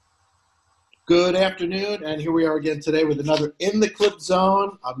Good afternoon, and here we are again today with another In the Clip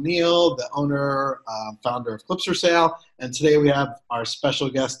Zone. I'm Neil, the owner, founder of Clips for Sale, and today we have our special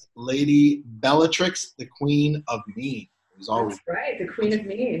guest, Lady Bellatrix, the Queen of Mean. That's right, the Queen of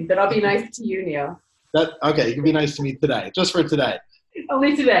Mean. But I'll be nice to you, Neil. Okay, you can be nice to me today, just for today.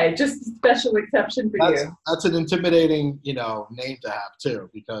 Only today, just a special exception for you. That's an intimidating, name to have too,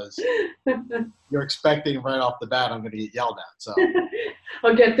 because you're expecting right off the bat I'm going to get yelled at. So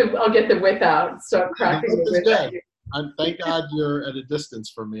I'll get the whip out, start cracking the whip at you. Thank God you're at a distance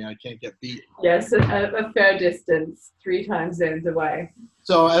from me. I can't get beat. Yes, a fair distance, 3 time zones away.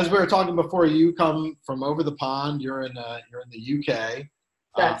 So as we were talking before, you come from over the pond. You're in the UK.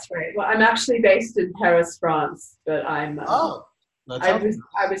 That's right. Well, I'm actually based in Paris, France, but I'm. I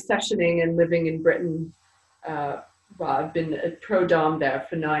was sessioning and living in Britain. Well, I've been at ProDom there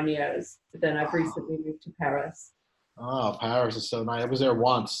for 9 years, but then I've recently moved to Paris. Oh, Paris is so nice. I was there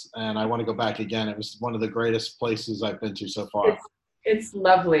once, and I want to go back again. It was one of the greatest places I've been to so far. It's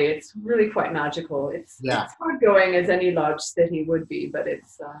lovely. It's really quite magical. It's hard going as any large city would be, but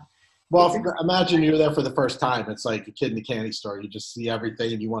it's. Imagine you're there for the first time. It's like a kid in a candy store. You just see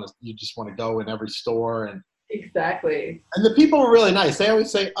everything, and you just want to go in every store and. Exactly. And the people were really nice. They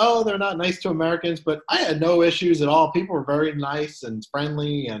always say, "Oh, they're not nice to Americans," but I had no issues at all. People were very nice and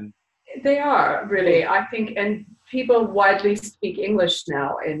friendly, and they are really. I think, and people widely speak English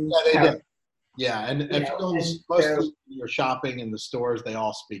now. And if you're going most of your shopping in the stores, they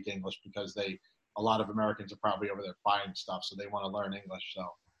all speak English because a lot of Americans are probably over there buying stuff, so they want to learn English. So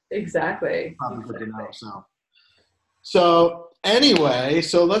exactly. Probably good to know. So anyway,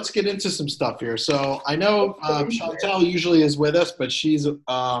 so let's get into some stuff here. So I know Chantel usually is with us, but she's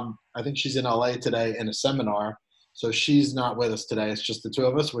I think she's in LA today in a seminar. So she's not with us today. It's just the two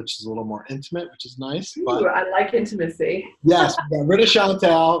of us, which is a little more intimate, which is nice. Ooh, I like intimacy. Yes, we got rid of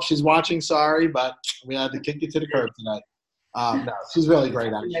Chantel. She's watching, sorry, but we had to kick you to the curb tonight. No, she's really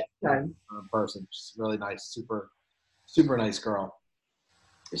great actually. Next time. Person. She's really nice, super, super nice girl.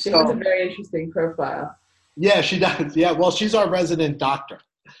 She has a very interesting profile. Yeah, she does. Yeah, well, she's our resident doctor.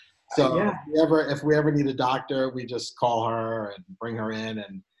 So if we ever need a doctor, we just call her and bring her in.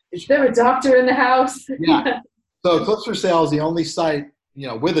 And is there a doctor in the house? Yeah. So Clips for Sale is the only site,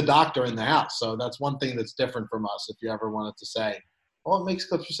 with a doctor in the house. So that's one thing that's different from us. If you ever wanted to say, what makes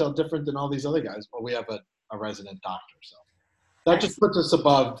Clips for Sale different than all these other guys? Well, we have a resident doctor. So that just puts us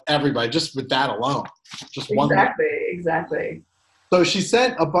above everybody, just with that alone. Exactly. So she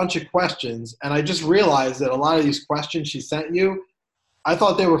sent a bunch of questions, and I just realized that a lot of these questions she sent you, I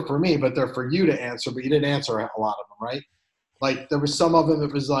thought they were for me, but they're for you to answer, but you didn't answer a lot of them, right? Like there was some of them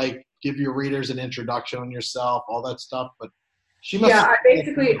that was like, give your readers an introduction on yourself, all that stuff, but she must I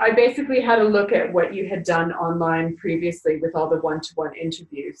basically had a look at what you had done online previously with all the one-to-one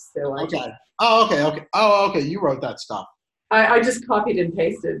interviews. So Okay. You wrote that stuff. I just copied and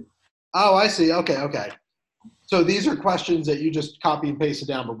pasted. Oh, I see. Okay. So these are questions that you just copy and pasted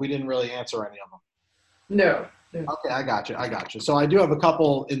down, but we didn't really answer any of them. No. Okay, I got you. So I do have a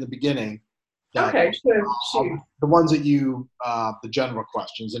couple in the beginning. Okay, sure. The ones that the general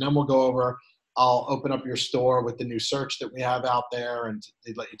questions, and then we'll go over. I'll open up your store with the new search that we have out there, and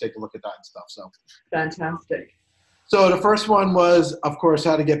they'd let you take a look at that and stuff. So fantastic. So the first one was, of course,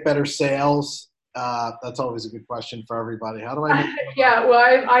 how to get better sales. That's always a good question for everybody. How do I?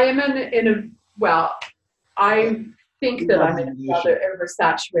 I think that I'm in a rather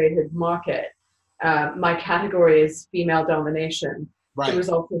oversaturated market. My category is female domination. Right. There was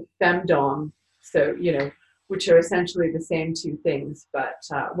also femdom, so which are essentially the same two things. But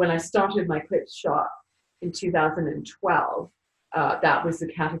when I started my clip shop in 2012, that was the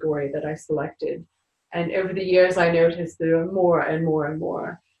category that I selected. And over the years, I noticed there are more and more and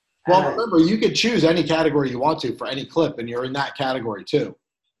more. Well, remember, you could choose any category you want to for any clip, and you're in that category too.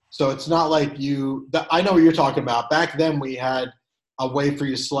 So it's not like I know what you're talking about. Back then we had a way for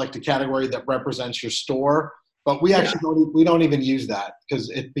you to select a category that represents your store, but we actually don't even use that because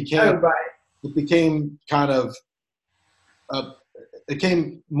it became kind of it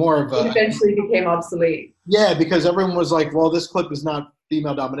became more of a. It eventually became obsolete. Yeah, because everyone was like, well, this clip is not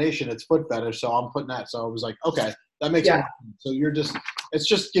female domination, it's foot fetish, so I'm putting that. So I was like, okay, that makes sense. So it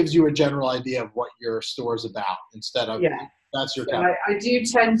just gives you a general idea of what your store is about instead of that's your category. I do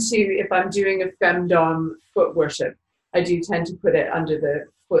tend to, if I'm doing a femdom foot worship, I do tend to put it under the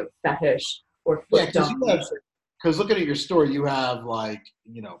foot fetish or foot domination. Because looking at your store, you have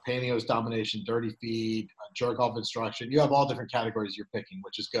pantyhose domination, dirty feet, jerk off instruction. You have all different categories you're picking,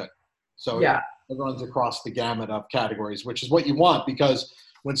 which is good. So it runs across the gamut of categories, which is what you want, because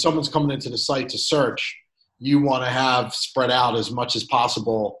when someone's coming into the site to search, you want to have spread out as much as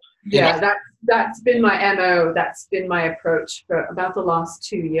possible Yeah, that's been my MO. That's been my approach for about the last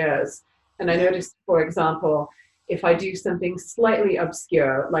 2 years. And I noticed, for example, if I do something slightly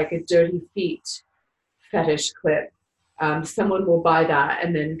obscure, like a dirty feet fetish clip, someone will buy that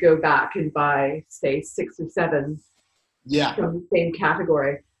and then go back and buy, say, 6 or 7 Yeah. from the same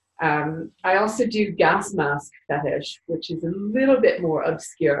category. I also do gas mask fetish, which is a little bit more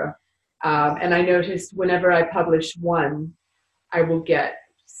obscure. And I noticed whenever I publish one, I will get,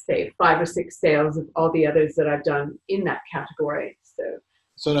 say, 5 or 6 sales of all the others that I've done in that category.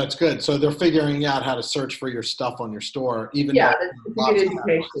 So that's good. So they're figuring out how to search for your stuff on your store, even Yeah, though that's a good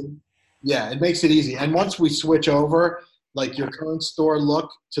indication. yeah, it makes it easy. And once we switch over, like your current store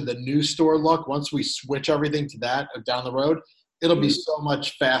look to the new store look, once we switch everything to that down the road, it'll be so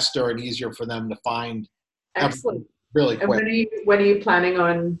much faster and easier for them to find Excellent. really And quick. when are you planning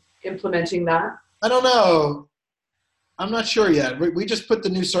on implementing that? I don't know. I'm not sure yet. We just put the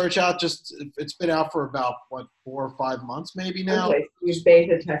new search out. Just it's been out for about 4 or 5 months maybe now. Okay, so you're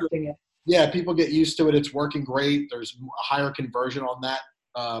beta testing it. Yeah, people get used to it. It's working great. There's a higher conversion on that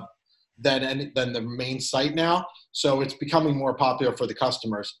than the main site now. So it's becoming more popular for the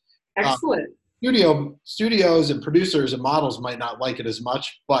customers. Excellent. Studios and producers and models might not like it as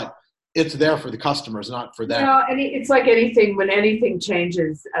much, but it's there for the customers, not for them. Well, and it's like anything. When anything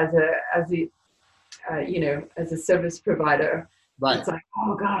changes as a as a service provider, Right. it's like,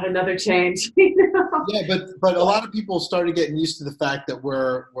 oh God, another change. Yeah, but a lot of people started getting used to the fact that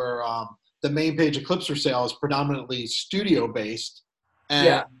we're the main page of Clips for Sale is predominantly studio based,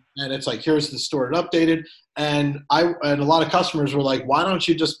 and it's like here's the store and updated, and a lot of customers were like, why don't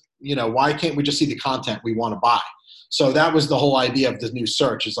you just why can't we just see the content we want to buy? So that was the whole idea of the new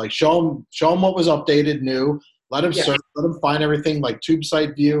search. Is like show them what was updated, new, let them search, let them find everything like tube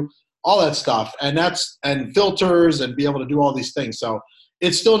site view, all that stuff, and filters and be able to do all these things. So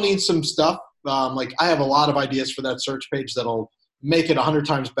it still needs some stuff. Like I have a lot of ideas for that search page that'll make it 100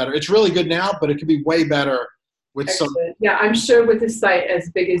 times better. It's really good now, but it could be way better with Excellent. some. Yeah, I'm sure with a site as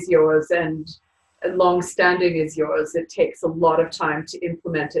big as yours and long-standing as yours, it takes a lot of time to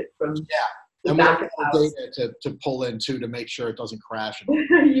implement it from the back of the house. Data to pull in too to make sure it doesn't crash.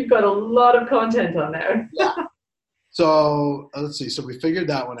 You've got a lot of content on there. Yeah. So let's see. So we figured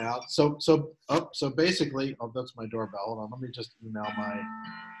that one out. So basically, that's my doorbell. Hold on, let me just email my.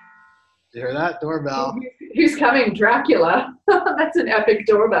 Do you hear that doorbell? Who's coming? Dracula. That's an epic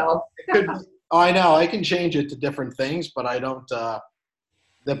doorbell. I know. I can change it to different things, but I don't.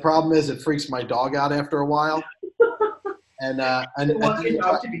 The problem is it freaks my dog out after a while. And want your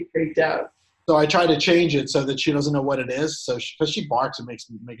dog to be freaked out. So I try to change it so that she doesn't know what it is. So because she barks, it makes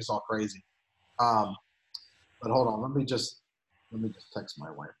us all crazy. But hold on, let me just text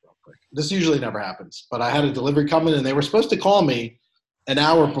my wife real quick. This usually never happens, but I had a delivery coming, and they were supposed to call me an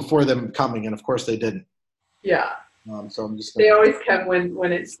hour before them coming, and of course they didn't. Yeah. So I'm just. They always come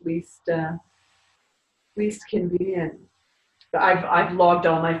when it's least convenient. But I've logged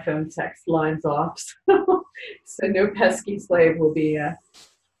all my phone text lines off, so no pesky slave will be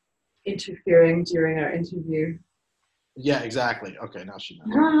interfering during our interview. Yeah, exactly. Okay, now she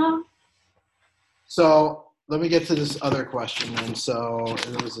knows. So let me get to this other question. And so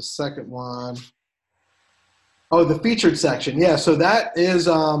there was a second one. Oh, the featured section. Yeah, so that is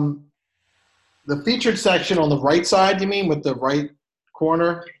the featured section on the right side, you mean, with the right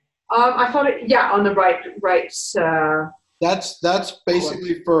corner? I thought on the right. That's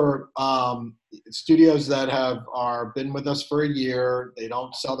basically for studios that are been with us for a year. They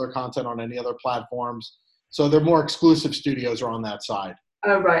don't sell their content on any other platforms. So they're more exclusive studios are on that side.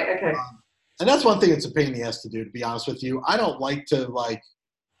 Oh, right. Okay. And that's one thing that's a pain in the ass to do, to be honest with you. I don't like to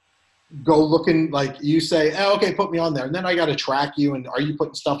go looking like you say, oh, okay, put me on there. And then I got to track you. And are you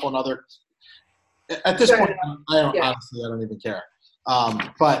putting stuff on other? At this point, honestly, I don't even care.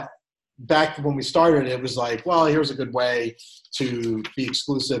 But back when we started, it was like, well, here's a good way to be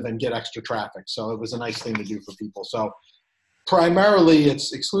exclusive and get extra traffic. So it was a nice thing to do for people. So primarily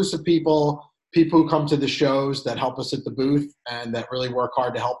it's exclusive people who come to the shows that help us at the booth and that really work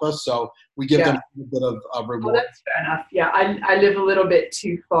hard to help us. So we give them a bit of a reward. Well, that's fair enough. Yeah, I live a little bit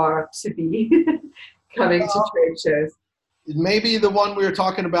too far to be coming to trade shows. Maybe the one we were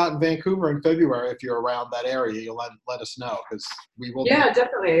talking about in Vancouver in February, if you're around that area, you'll let us know because we will. Yeah,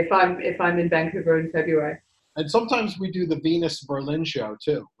 definitely. If I'm in Vancouver in February. And sometimes we do the Venus Berlin show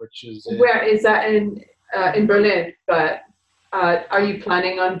too, which is where is that in Berlin? But are you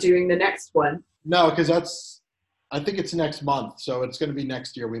planning on doing the next one? No, because I think it's next month, so it's going to be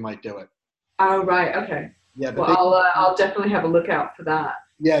next year. We might do it. Oh right, okay. Yeah, but well, I'll definitely have a look out for that.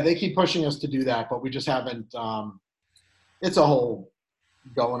 Yeah, they keep pushing us to do that, but we just haven't. It's a whole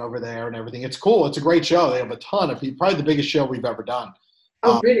going over there and everything. It's cool. It's a great show. They have a ton of people. Probably the biggest show we've ever done.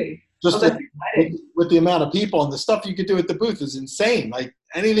 Oh, really? Just Oh, that's exciting. with the amount of people and the stuff you could do at the booth is insane. Like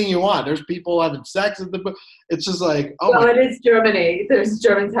anything you want. There's people having sex at the booth. It's just like, oh Well, my. it is Germany. There's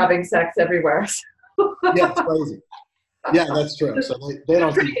Germans having sex everywhere. Yeah, it's crazy. Yeah, that's true. So they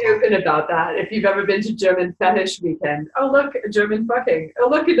don't. Pretty open about that. If you've ever been to German fetish weekend, oh look, a German fucking. Oh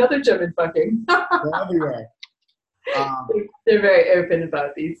look, another German fucking. They're everywhere. They're very open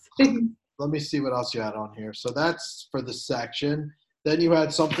about these things. Let me see what else you had on here. So that's for the section. Then you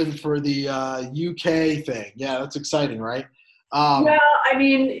had something for the UK thing. Yeah, that's exciting, right? Well, I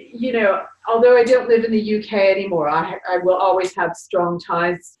mean, you know, although I don't live in the UK anymore, I will always have strong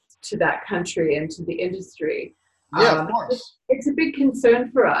ties to that country and to the industry. Yeah, of course. It's a big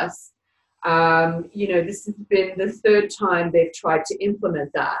concern for us. You know, this has been the third time they've tried to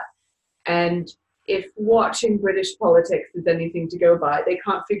implement that. And if watching British politics is anything to go by, they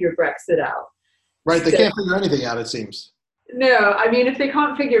can't figure Brexit out. Right, they can't figure anything out, it seems. No, I mean, if they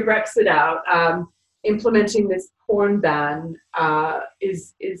can't figure Brexit out, implementing this porn ban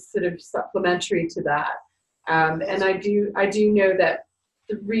is sort of supplementary to that. And I do know that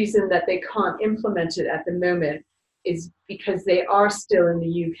the reason that they can't implement it at the moment is because they are still in the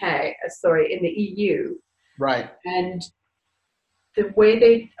in the EU. Right. And the way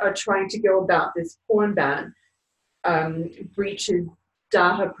they are trying to go about this porn ban breaches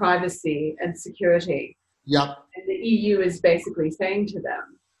data privacy and security. Yep. And the EU is basically saying to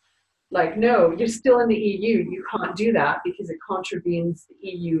them, like, no, you're still in the EU. You can't do that because it contravenes the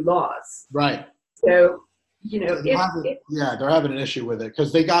EU laws. Right. So, you know, they're having an issue with it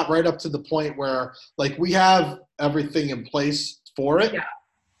because they got right up to the point where, like, we have everything in place for it. Yeah.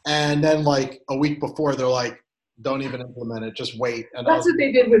 And then, like, a week before, they're like, don't even implement it. Just wait. And that's what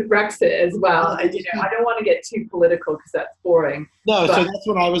they did with Brexit as well. And, you know, I don't want to get too political because that's boring. No, so that's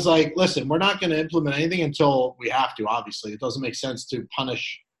when I was like, listen, we're not going to implement anything until we have to, obviously. It doesn't make sense to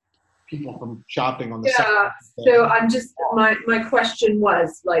punish people from shopping on the site. So I'm just, my question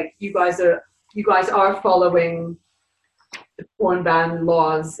was, like, you guys are following the porn ban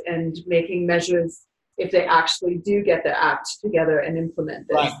laws and making measures if they actually do get their act together and implement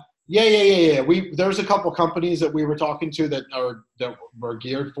this. Right. Yeah. There's a couple companies that we were talking to that were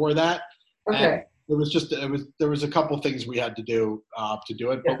geared for that. Okay. And there was a couple things we had to do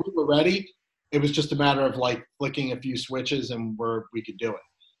it, but we were ready. It was just a matter of like flicking a few switches and we could do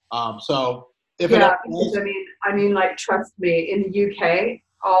it. So if I mean, like, trust me, in the UK,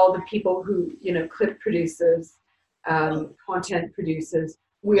 all the people who, you know, clip producers, content producers,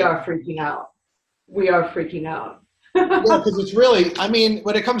 we are freaking out. We are freaking out. Yeah, because it's really, I mean,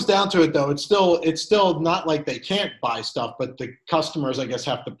 when it comes down to it, though, it's still not like they can't buy stuff, but the customers, I guess,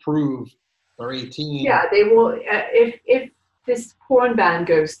 have to prove they're 18. Yeah, they will. If this porn ban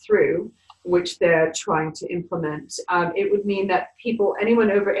goes through, which they're trying to implement, it would mean that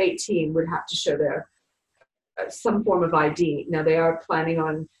anyone over 18 would have to show their some form of ID. Now, they are planning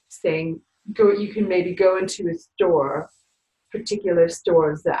on saying, you can maybe go into a store, particular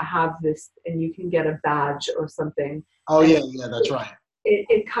stores that have this, and you can get a badge or something. Oh, yeah, that's right.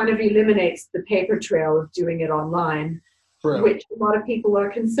 It kind of eliminates the paper trail of doing it online, True. Which a lot of people are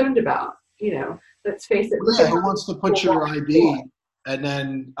concerned about. You know, let's face it. Yeah, who wants to put your ID and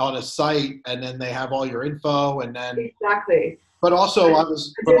then on a site, and then they have all your info, and then exactly. But also, I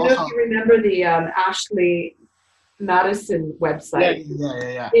don't know if you remember the Ashley Madison website,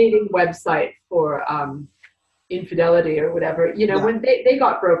 dating website for infidelity or whatever. You know, when they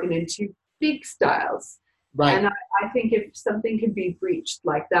got broken into big styles, right? And I think if something could be breached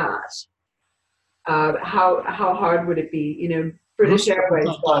like that, how hard would it be? You know, British Airways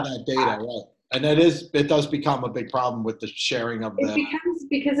got that data, right? And it does become a big problem with the sharing of it becomes,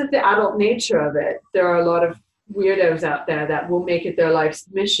 because of the adult nature of it. There are a lot of weirdos out there that will make it their life's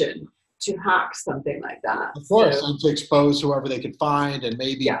mission to hack something like that. Of course, and to expose whoever they could find and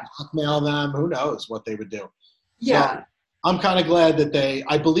maybe blackmail them. Who knows what they would do. Yeah. So I'm kind of glad that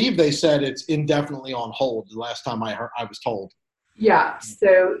I believe they said it's indefinitely on hold the last time I was told. Yeah,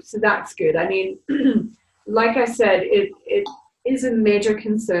 so that's good. I mean, like I said, it is a major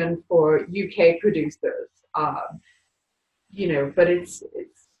concern for UK producers. You know, but it's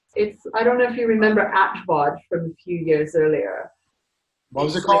I don't know if you remember AtVod from a few years earlier. What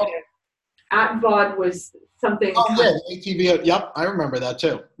was it called? AtVod was something. Oh, yeah, ATV. Yep, I remember that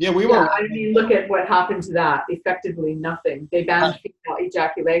too. Yeah, we were. I mean, look at what happened to that. Effectively nothing. They banned female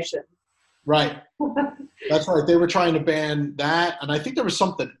ejaculation. Right. That's right. They were trying to ban that, and I think there was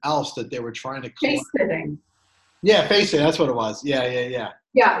something else that they were trying to. Face fitting. Yeah, face it. That's what it was. Yeah.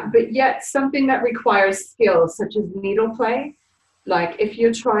 Yeah, but yet something that requires skill, such as needle play, Like if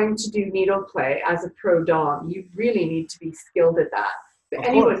you're trying to do needle play as a pro dom, you really need to be skilled at that. But Of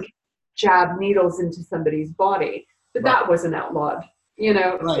anyone course. can jab needles into somebody's body, but Right. that wasn't outlawed. You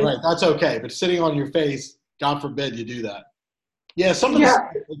know, Right. Right. That's okay. But sitting on your face, God forbid you do that. Yeah, some of the yeah,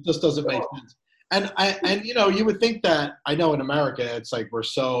 stuff, it just doesn't make sense. And you know, you would think that, I know in America it's like we're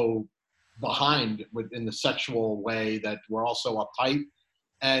so behind in the sexual way that we're all so uptight.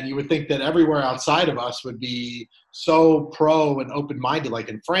 And you would think that everywhere outside of us would be so pro and open minded, like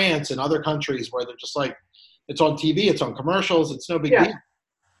in France and other countries where they're just like, it's on TV, it's on commercials, it's no big yeah, deal.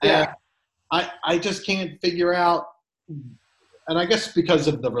 And yeah, I just can't figure out, and I guess because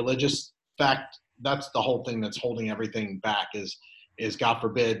of the religious fact, that's the whole thing that's holding everything back is God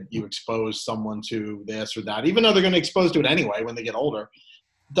forbid you expose someone to this or that, even though they're going to expose to it anyway when they get older.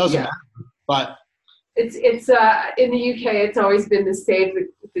 It doesn't yeah. matter. But It's in the UK. It's always been the Save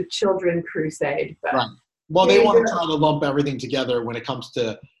the Children crusade, but right. Well, they here you want to go. try to lump everything together when it comes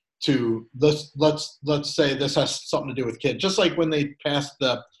to let's say this has something to do with kids. Just like when they passed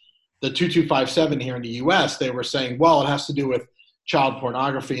the 2257 here in the US, they were saying, well, it has to do with child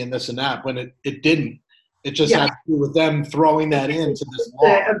pornography and this and that, when it didn't. It just Yeah, had to do with them throwing that into it's this just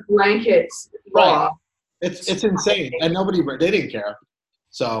law. a blanket Right. law. It's insane. And they didn't care.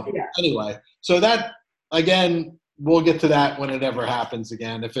 So Yeah, anyway, so that, again, we'll get to that when it ever happens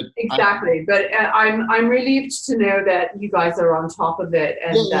again. If it, exactly. But I'm relieved to know that you guys are on top of it yeah,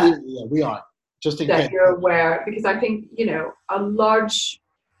 and yeah, yeah, yeah, we are. Just in case. that you're aware, because I think a large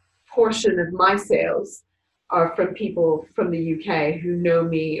portion of my sales are from people from the UK who know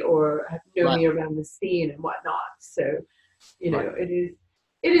me or have known Right, me around the scene and whatnot. So, right. it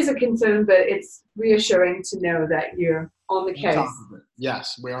is a concern, but it's reassuring to know that you're on the On top case. of it.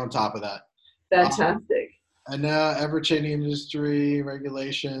 Yes, we're on top of that. Fantastic. And now ever-changing industry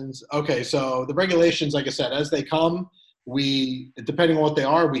regulations. Okay, so the regulations, like I said, as they come, depending on what they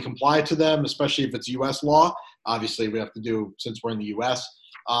are, we comply to them, especially if it's U.S. law. Obviously, we have to do, since we're in the U.S.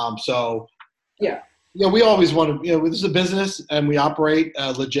 So Yeah. yeah, we always want to, this is a business and we operate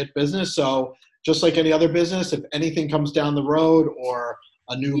a legit business. So just like any other business, if anything comes down the road or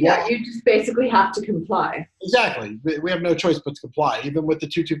a new law, Yeah, you just basically have to comply. exactly, we have no choice but to comply. Even with the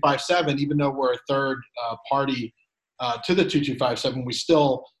 2257, even though we're a third party to the 2257, we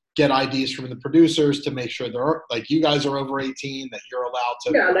still get IDs from the producers to make sure they're, like, you guys are over 18, that you're allowed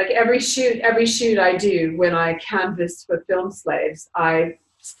to. Yeah, like every shoot I do when I canvas for Film Slaves, I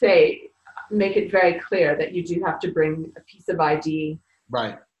make it very clear that you do have to bring a piece of ID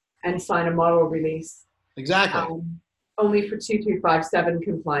Right. and sign a model release. Exactly. Only for 2257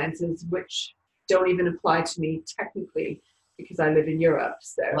 compliances, which don't even apply to me technically because I live in Europe.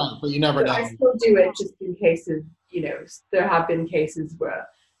 So, Right, but you never but know. I still do it just in cases, there have been cases where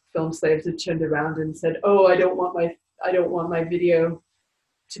Film Slaves have turned around and said, "Oh, I don't want my video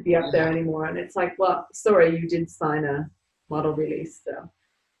to be up there Yeah. anymore." And it's like, well, sorry, you did sign a model release, so.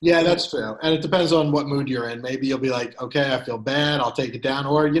 Yeah, that's true. And it depends on what mood you're in. Maybe you'll be like, okay, I feel bad, I'll take it down.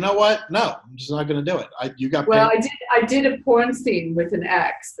 Or you know what? No, I'm just not going to do it. You got Well, paid. I did a porn scene with an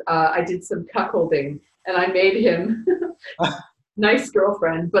ex. I did some cuckolding, and I made him nice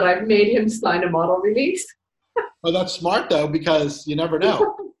girlfriend, but I made him sign a model release. Well, that's smart though, because you never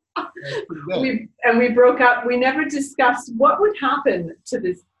know. That's pretty good. We broke up. We never discussed what would happen to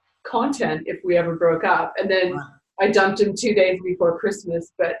this content if we ever broke up. And then Right. I dumped him 2 days before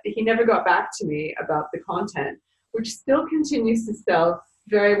Christmas, but he never got back to me about the content, which still continues to sell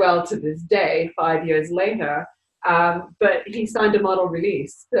very well to this day, 5 years later. But he signed a model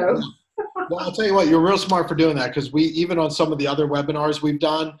release. Yeah. So Well, I'll tell you what, you're real smart for doing that, because even on some of the other webinars we've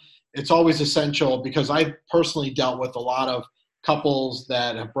done, it's always essential, because I've personally dealt with a lot of couples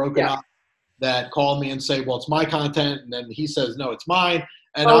that have broken yeah. up that call me and say, well, it's my content. And then he says, no, it's mine.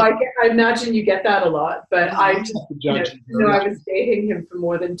 And Oh, I'm I imagine you get that a lot, but I just, the judge. I was dating him for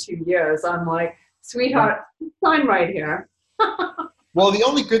more than 2 years. I'm like, sweetheart, sign right here. Well, the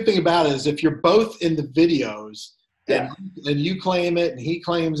only good thing about it is if you're both in the videos and Yeah. and you claim it and he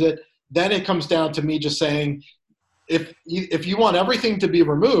claims it, then it comes down to me just saying, if you want everything to be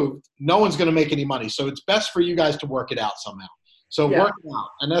removed, no one's going to make any money. So it's best for you guys to work it out somehow. So Yeah. work it out,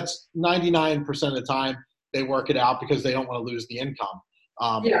 and that's 99% of the time they work it out because they don't want to lose the income.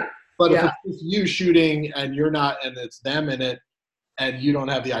 Yeah. But if Yeah. it's just you shooting and you're not, and it's them in it, and you don't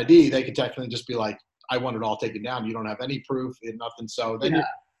have the ID, they could technically just be like, I want it all taken down. You don't have any proof and nothing. So then Yeah. you're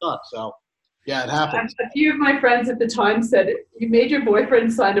stuck. So yeah, it happens. A few of my friends at the time said, you made your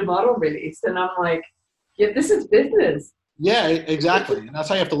boyfriend sign a model release. And I'm like, yeah, this is business. Yeah, exactly. And that's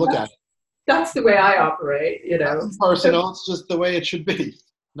how you have to look at it. That's the way I operate, Nothing personal. It's just the way it should be.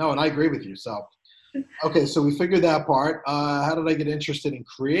 No, and I agree with you. So Okay, so we figured that part. How did I get interested in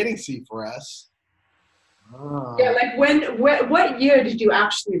creating C4S? Yeah, Ah, like what year did you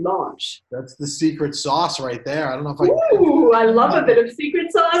actually launch? that's the secret sauce right there. I don't know if I can. Ooh, I love a bit of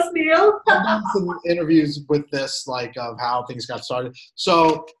secret sauce, Neil. I've done some interviews with this, like of how things got started.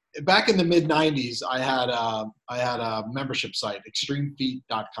 So back in the mid '90s, I had a membership site,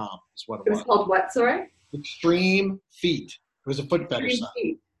 ExtremeFeet.com is what it It was was. called what, sorry? Extreme Feet. It was a foot fetish Extreme site.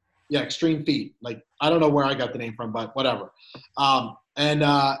 Feet. Yeah, Extreme Feet. Like I don't know where I got the name from, but whatever. And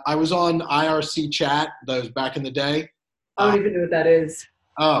I was on IRC chat. That was back in the day. I Uh, don't even know what that is.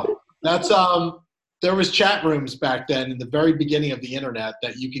 oh, that's there was chat rooms back then in the very beginning of the internet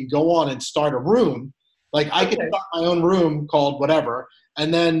that you can go on and start a room. Like I could Okay. start my own room called whatever,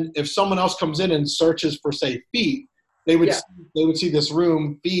 and then if someone else comes in and searches for say feet, they would Yeah. they would see this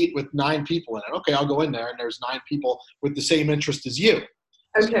room feet with 9 people in it. Okay, I'll go in there, and there's 9 people with the same interest as you.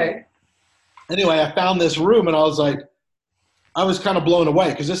 So Okay. anyway, I found this room, and I was kind of blown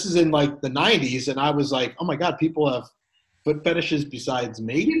away because this is in like the '90s, and I was like, oh my god, people have foot fetishes besides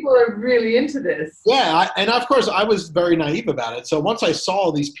me. People are really into this. Yeah, and of course, I was very naive about it. So once I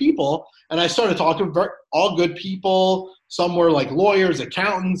saw these people, and I started talking, all good people. Some were like lawyers,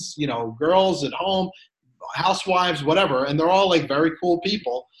 accountants, girls at home, housewives, whatever, and they're all like very cool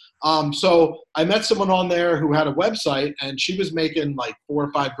people. So I met someone on there who had a website, and she was making like 4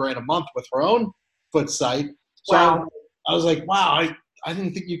 or 5 grand a month with her own foot site. So Wow. I was like, wow, I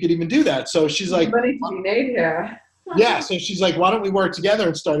didn't think you could even do that. So she's There's like, money to be made here. yeah. So she's like, why don't we work together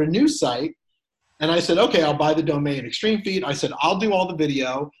and start a new site? And I said, okay, I'll buy the domain Extreme Feet. I said, I'll do all the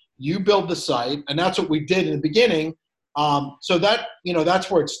video. You build the site. And that's what we did in the beginning. So that's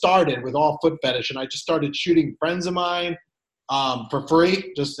where it started with all foot fetish. And I just started shooting friends of mine for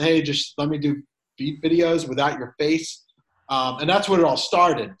free. Just, hey, just let me do feet videos without your face. And that's where it all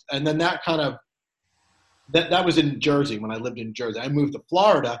started. And then that was in Jersey when I lived in Jersey. I moved to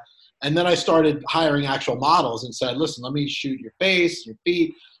Florida, and then I started hiring actual models and said, listen, let me shoot your face, your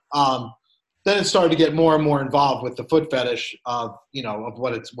feet. Then it started to get more and more involved with the foot fetish of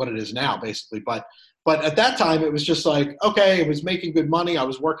what it is now, basically. But at that time, it was just like, okay, it was making good money. I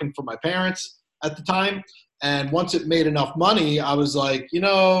was working for my parents at the time. And once it made enough money, I was like,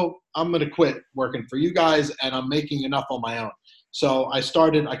 I'm going to quit working for you guys, and I'm making enough on my own. So I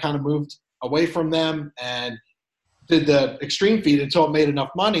kind of moved away from them and did the Extreme Feed until it made enough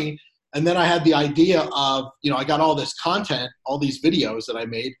money. And then I had the idea of, I got all this content, all these videos that I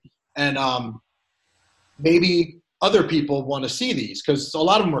made, and maybe other people want to see these because a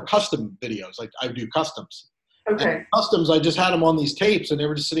lot of them were custom videos. Like I do customs. And Okay. customs, I just had them on these tapes, and they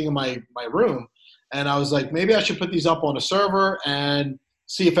were just sitting in my room. And I was like, maybe I should put these up on a server and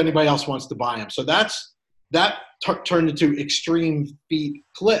see if anybody else wants to buy them. So that turned into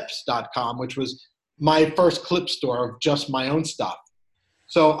extremefeetclips.com, which was my first clip store of just my own stuff.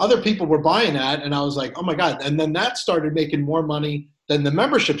 So other people were buying that, and I was like, oh my God. And then that started making more money than the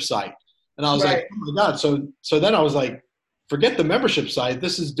membership site. And I was like, Right. oh my God. So then I was like, forget the membership site.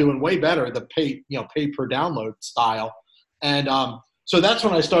 This is doing way better, the pay per download style. And so that's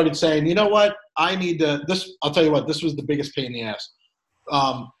when I started saying, you know what, I need to, I'll tell you what, this was the biggest pain in the ass.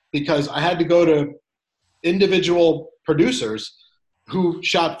 Because I had to go to individual producers who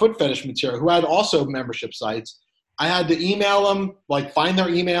shot foot fetish material, who had also membership sites. I had to email them, like find their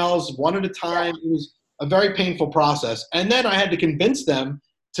emails one at a time. It was a very painful process. And then I had to convince them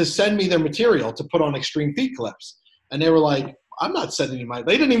to send me their material to put on Extreme Feet clips. And they were like, I'm not sending you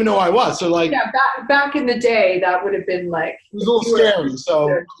they didn't even know who I was. So like, Yeah, back in the day, that would have been like, it was a little scary.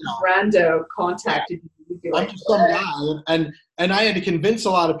 So, Brando contacted you. You'd be I'm like, just some guy, and I had to convince a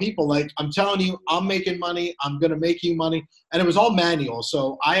lot of people. Like, I'm telling you, I'm making money. I'm gonna make you money, and it was all manual.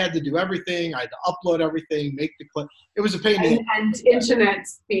 So I had to do everything. I had to upload everything, make the clip. It was a pain in the and internet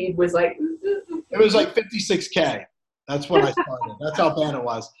speed was like, It was like 56K. That's when I started. That's how bad it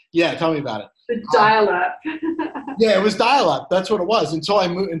was. Yeah, tell me about it. the dial-up. Yeah, it was dial-up. That's what it was until I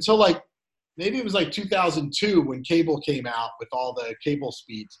moved. Until like maybe it was like 2002 when cable came out with all the cable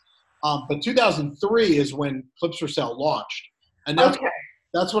speeds. But 2003 is when Clips for Sale launched, and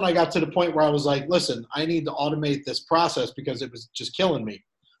that's when I got to the point where I was like, listen, I need to automate this process because it was just killing me.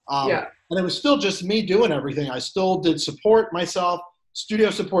 Yeah. And it was still just me doing everything. I still did support myself,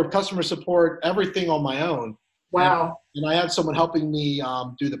 studio support, customer support, everything on my own. Wow. And I had someone helping me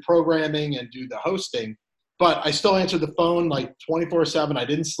do the programming and do the hosting. But I still answered the phone like 24/7. I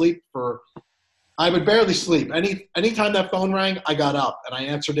didn't sleep I would barely sleep. Anytime that phone rang, I got up and I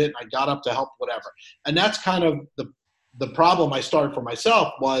answered it. And I got up to help whatever. And that's kind of the problem I started for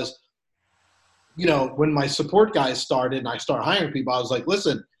myself was, when my support guys started and I started hiring people, I was like,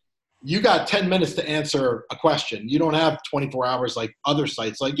 listen, you got 10 minutes to answer a question. You don't have 24 hours like other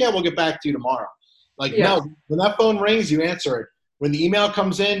sites. Like, yeah, we'll get back to you tomorrow. Like, Yeah. no, when that phone rings, you answer it. When the email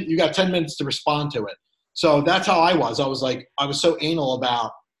comes in, you got 10 minutes to respond to it. So that's how I was. I was so anal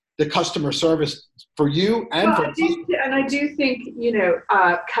about the customer service for you and Well, for I do think,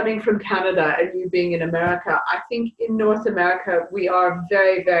 coming from Canada and you being in America, I think in North America, we are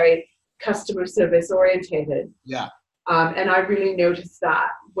very, very customer service orientated. yeah. And I really noticed that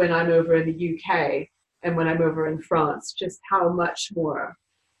when I'm over in the UK and when I'm over in France, just how much more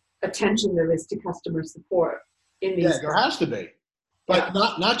attention there is to customer support in these. Yeah, there has to be. But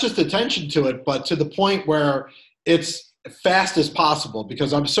Yeah. not just attention to it, but to the point where it's fast as possible,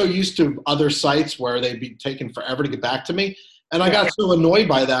 because I'm so used to other sites where they'd be taking forever to get back to me. And I got so annoyed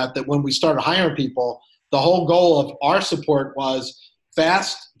by that when we started hiring people, the whole goal of our support was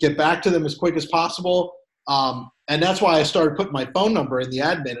fast, get back to them as quick as possible. And that's why I started putting my phone number in the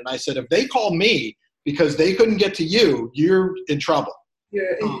admin. And I said, if they call me because they couldn't get to you, you're in trouble. Yeah,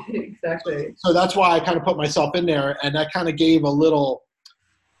 exactly. So that's why I kind of put myself in there, and that kind of gave a little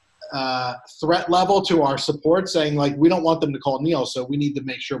threat level to our support, saying like, we don't want them to call Neil, so we need to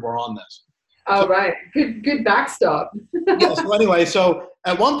make sure we're on this. Oh, right. Good backstop. Yeah, so anyway, so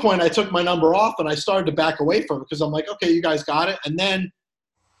at one point I took my number off and I started to back away from it because I'm like, okay, you guys got it. And then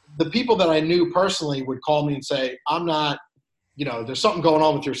the people that I knew personally would call me and say, I'm not, there's something going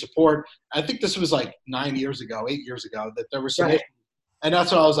on with your support. I think this was like 8 years ago, that there was some Right. issue. And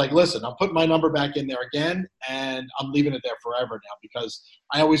that's when I was like, listen, I'm putting my number back in there again, and I'm leaving it there forever now, because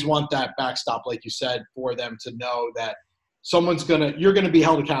I always want that backstop, like you said, for them to know that you're going to be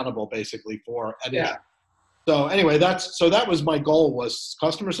held accountable basically for an issue. So anyway, that was my goal, was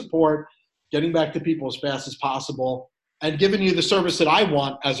customer support, getting back to people as fast as possible, and giving you the service that I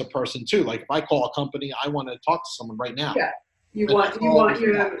want as a person too. Like if I call a company, I want to talk to someone right now. Yeah. You want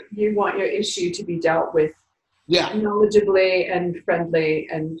your issue to be dealt with. Yeah. Knowledgeably and friendly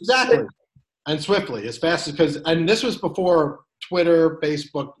and exactly. And swiftly, as fast as, and this was before Twitter,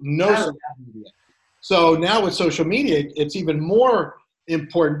 Facebook, social media. So now with social media, it's even more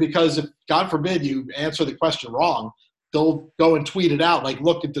important, because if, God forbid, you answer the question wrong, they'll go and tweet it out. Like,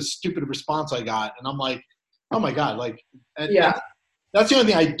 look at the stupid response I got. And I'm like, oh my God. Like, and that's the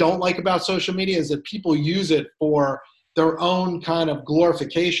only thing I don't like about social media, is that people use it for their own kind of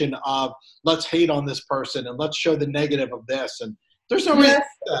glorification of, let's hate on this person and let's show the negative of this. And there's no reason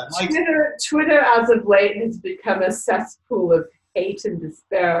for that. Like, Twitter as of late has become a cesspool of hate and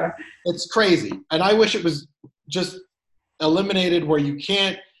despair. It's crazy. And I wish it was just eliminated, where you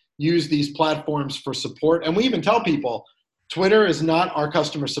can't use these platforms for support. And we even tell people, Twitter is not our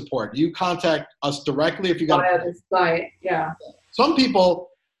customer support. You contact us directly if you got via the site. Yeah. Some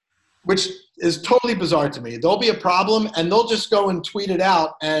people, which is totally bizarre to me, there'll be a problem and they'll just go and tweet it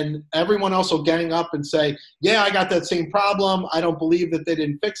out, and everyone else will gang up and say, yeah, I got that same problem. I don't believe that they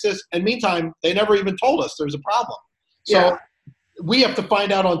didn't fix this. And meantime, they never even told us there's a problem. So we have to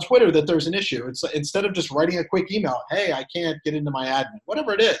find out on Twitter that there's an issue. It's instead of just writing a quick email, hey, I can't get into my admin,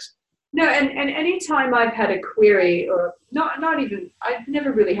 whatever it is. No, and anytime I've had a query, or not even, I've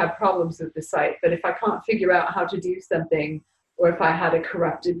never really had problems with the site, but if I can't figure out how to do something, or if I had a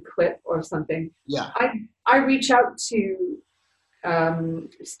corrupted clip or something, I reach out to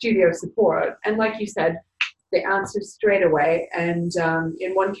studio support, and like you said, they answer straight away. And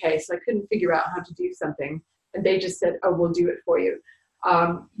in one case, I couldn't figure out how to do something, and they just said, "Oh, we'll do it for you."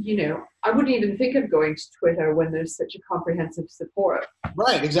 I wouldn't even think of going to Twitter when there's such a comprehensive support.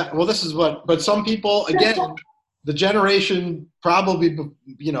 Right, exactly. Well, this is but some people, again, the generation probably,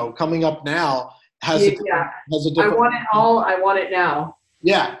 coming up now has a different. I want it all. I want it now.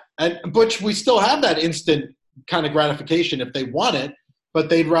 Yeah, but we still have that instant kind of gratification if they want it, but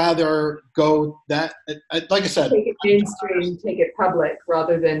they'd rather go that, like I said, take it mainstream, take it public,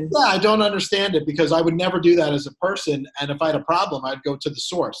 rather than. Yeah, I don't understand it, because I would never do that as a person, and if I had a problem, I'd go to the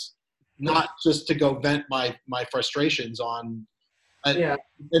source, not just to go vent my frustrations on. And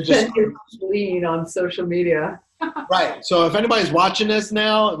just lean on social media. Right. So if anybody's watching this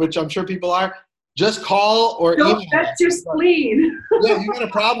now, which I'm sure people are, just call or email. That's your spleen. Yeah, you got a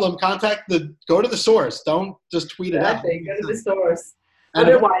problem, go to the source. Don't just tweet it out. Go to the source. And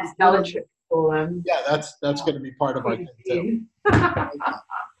otherwise, Bellatrix will. Yeah, that's going to be part of our thing too.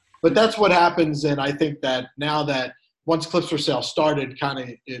 But that's what happens, and I think that now that once Clips for Sale started,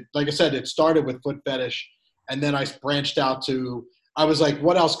 like I said, it started with foot fetish, and then I branched out to. I was like,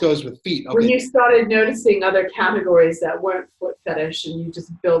 what else goes with feet? Okay. When you started noticing other categories that weren't foot fetish, and you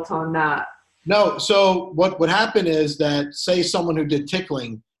just built on that. No, so what would happen is that, say someone who did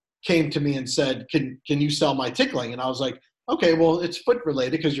tickling came to me and said, can you sell my tickling? And I was like, okay, well, it's foot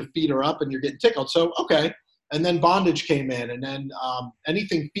related because your feet are up and you're getting tickled. So, okay. And then bondage came in, and then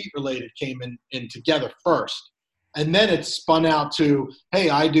anything feet related came in together first. And then it spun out to, hey,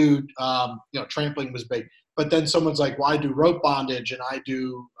 I do, trampling was big. But then someone's like, well, I do rope bondage, and I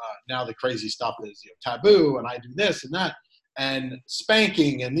do, now the crazy stuff is taboo, and I do this and that, and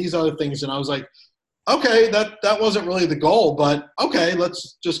spanking, and these other things. And I was like, okay, that wasn't really the goal, but okay,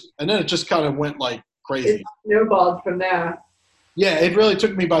 let's just, and then it just kind of went like crazy. It snowballed from there. Yeah, it really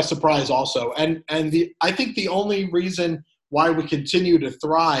took me by surprise also. And I think the only reason why we continue to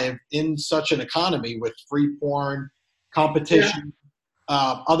thrive in such an economy with free porn, competition,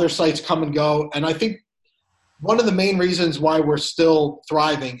 other sites come and go. And I think one of the main reasons why we're still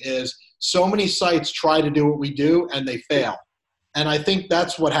thriving is so many sites try to do what we do and they fail. And I think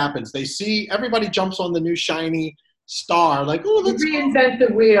that's what happens. They see everybody jumps on the new shiny star, like, oh, let's reinvent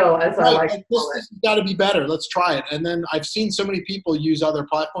the wheel, as I like to call it. This has got to be better. Let's try it. And then I've seen so many people use other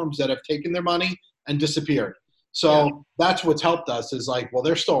platforms that have taken their money and disappeared. So that's what's helped us is like, well,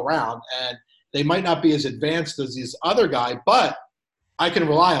 they're still around and they might not be as advanced as this other guy, but I can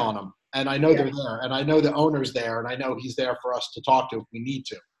rely on them. And I know they're there, and I know the owner's there, and I know he's there for us to talk to if we need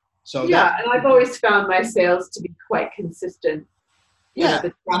to. So and I've always found my sales to be quite consistent.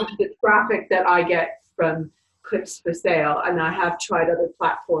 The traffic that I get from Clips for Sale, and I have tried other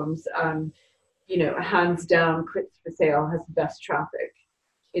platforms. Hands down, Clips for Sale has the best traffic.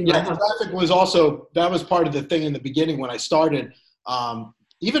 Traffic was also, that was part of the thing in the beginning when I started.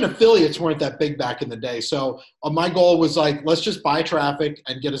 Even affiliates weren't that big back in the day. So my goal was like, let's just buy traffic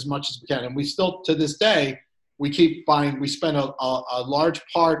and get as much as we can. And we still, to this day, we keep buying. We spend a large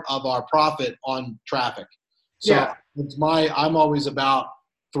part of our profit on traffic. So I'm always about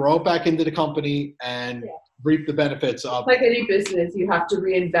throw it back into the company and reap the benefits of. Like any business, you have to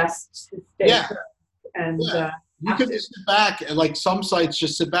reinvest to stay first. And you can just sit back, and like some sites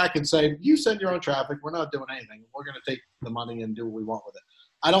just sit back and say, you send your own traffic. We're not doing anything. We're going to take the money and do what we want with it.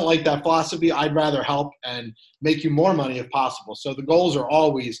 I don't like that philosophy. I'd rather help and make you more money if possible. So the goals are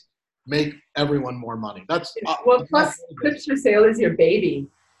always make everyone more money. That's plus Clips for Sale is your baby.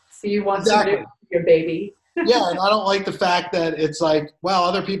 So you want to do your baby. And I don't like the fact that it's like, well,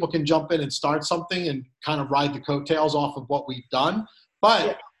 other people can jump in and start something and kind of ride the coattails off of what we've done.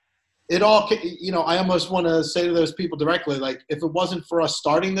 But it all, I almost want to say to those people directly, like, if it wasn't for us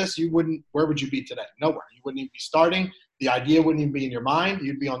starting this, where would you be today? Nowhere. You wouldn't even be starting. The idea wouldn't even be in your mind.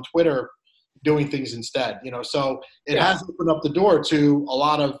 You'd be on Twitter doing things instead, so it has opened up the door to a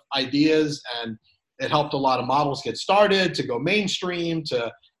lot of ideas, and it helped a lot of models get started to go mainstream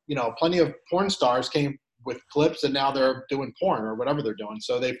to, plenty of porn stars came with Clips and now they're doing porn or whatever they're doing.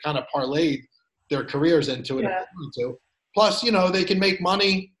 So they've kind of parlayed their careers into it. Plus, they can make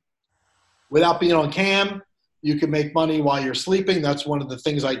money without being on cam. You can make money while you're sleeping. That's one of the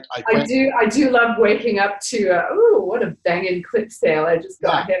things I do love waking up to, what a banging clip sale I just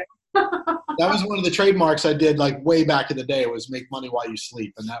got here. That was one of the trademarks I did like way back in the day, was make money while you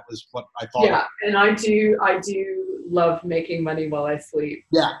sleep. And that was what I thought. Yeah, and I do love making money while I sleep.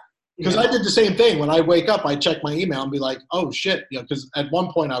 Yeah, because I did the same thing. When I wake up, I check my email and be like, oh shit, because at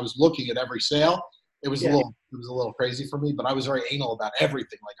one point I was looking at every sale. It was a little crazy for me, but I was very anal about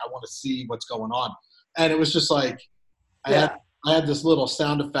everything. Like, I want to see what's going on. And it was just like, I had this little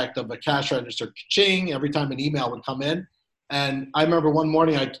sound effect of a cash register ka-ching every time an email would come in. And I remember one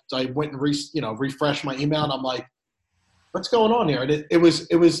morning I went and refreshed my email, and I'm like, what's going on here? And it was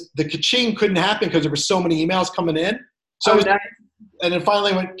the ka-ching couldn't happen because there were so many emails coming in. So and then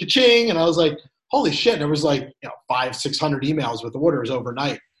finally went ka-ching, and I was like, holy shit. And there was like 500-600 emails with orders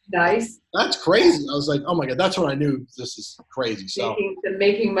overnight. Nice. That's crazy. I was like, oh my God, that's when I knew this is crazy. So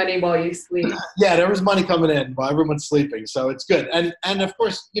making money while you sleep. Yeah, there was money coming in while everyone's sleeping. So it's good. And of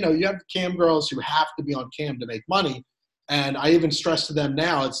course, you have cam girls who have to be on cam to make money. And I even stress to them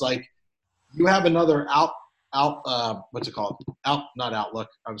now, it's like, you have another what's it called? Not Outlook.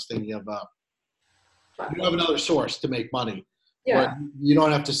 I was thinking of, you have another source to make money. Yeah. You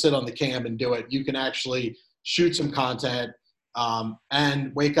don't have to sit on the cam and do it. You can actually shoot some content,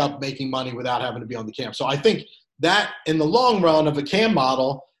 and wake up making money without having to be on the cam. So I think that in the long run of a cam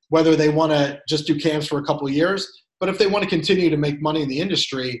model, whether they want to just do cams for a couple of years, but if they want to continue to make money in the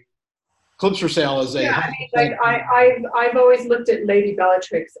industry, Clips for Sale is I've always looked at Lady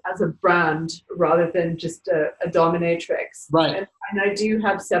Bellatrix as a brand rather than just a dominatrix. Right. And I do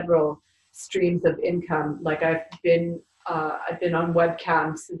have several streams of income. Like I've been on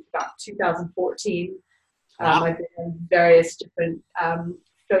webcam since about 2014. Wow. I've been on various different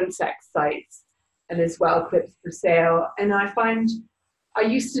phone sex sites, and as well Clips for Sale. And I find I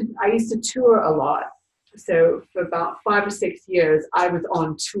used to tour a lot, So for about 5 or 6 years, I was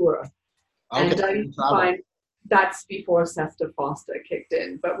on tour. Okay. And I used to find that's before Sesta Foster kicked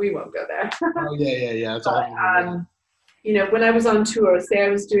in, but we won't go there. Oh yeah. It's all. When I was on tour, say I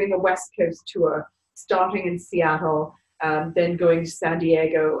was doing a West Coast tour, starting in Seattle, then going to San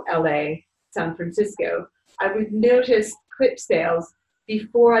Diego, LA, San Francisco, I would notice clip sales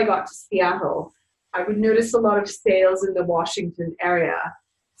before I got to Seattle. I would notice a lot of sales in the Washington area.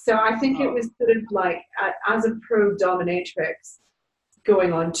 So I think it was sort of like, as a pro dominatrix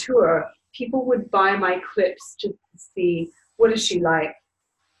going on tour, people would buy my clips just to see what is she like,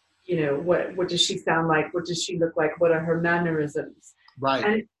 what does she sound like, what does she look like, what are her mannerisms. Right.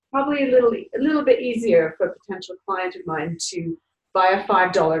 And it's probably a little bit easier for a potential client of mine to buy a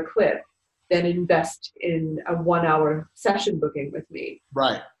 $5 clip than invest in a 1-hour session booking with me.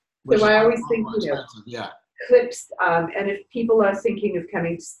 Right. So I always think, clips, and if people are thinking of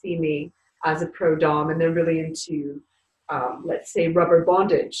coming to see me as a pro dom and they're really into, let's say, rubber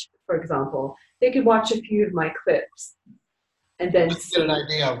bondage, for example, they could watch a few of my clips and then get an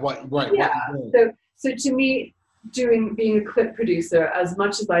idea of what. Right. Yeah. So to me, being a clip producer, as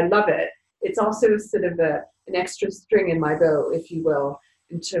much as I love it, it's also sort of an extra string in my bow, if you will,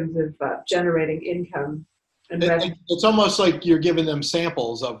 in terms of generating income and revenue. It's almost like you're giving them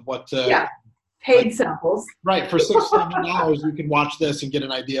samples of what. Paid samples. Right. For 6-7 hours, you can watch this and get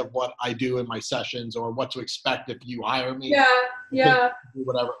an idea of what I do in my sessions or what to expect if you hire me. Yeah.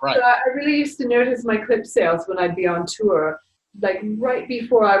 Whatever. Right. So I really used to notice my clip sales when I'd be on tour. Like right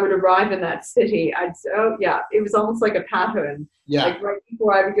before I would arrive in that city, I'd say, oh yeah, it was almost like a pattern. Yeah. Like right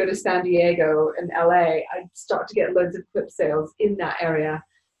before I would go to San Diego and LA, I'd start to get loads of clip sales in that area.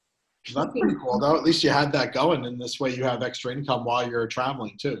 That's pretty cool, though. At least you had that going, and this way you have extra income while you're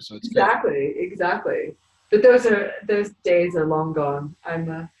traveling too. So it's exactly. But those days are long gone.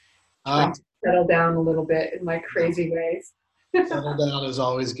 I'm trying to settle down a little bit in my crazy ways. Settle down is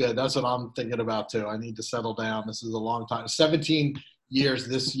always good. That's what I'm thinking about too. I need to settle down. This is a long time. 17 years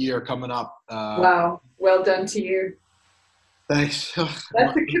this year coming up. Wow. Well done to you. Thanks. That's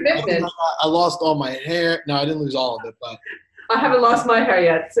a commitment. I lost all my hair. No, I didn't lose all of it, but I haven't lost my hair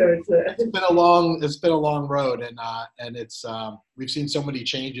yet, so it's been a long road, and it's we've seen so many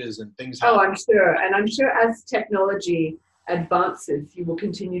changes and things happen. I'm sure as technology advances, you will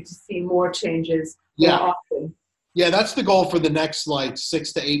continue to see more changes more often. Yeah, that's the goal for the next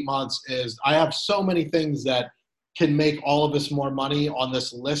 6 to 8 months. Is I have so many things that can make all of us more money on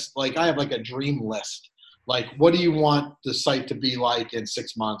this list. Like I have a dream list. Like, what do you want the site to be like in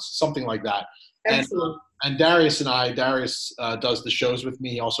 6 months? Something like that. Excellent. And Darius does the shows with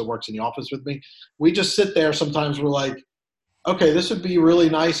me. He also works in the office with me. We just sit there. Sometimes we're like, okay, this would be really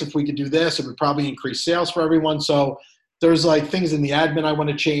nice if we could do this. It would probably increase sales for everyone. So there's things in the admin I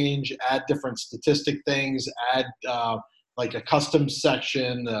want to change, add different statistic things, add a custom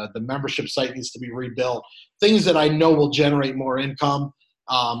section. The membership site needs to be rebuilt. Things that I know will generate more income.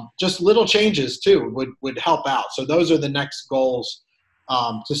 Just little changes too would help out. So those are the next goals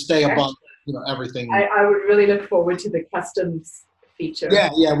to stay above everything. I would really look forward to the customs feature.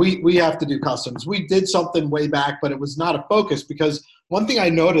 Yeah, we have to do customs. We did something way back, but it was not a focus because one thing I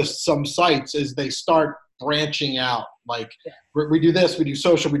noticed some sites is they start branching out. We do this, we do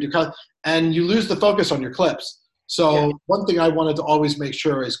social, we do and you lose the focus on your clips. So one thing I wanted to always make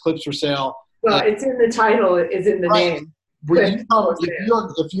sure is clips for sale. Well, it's in the title, it's in the name.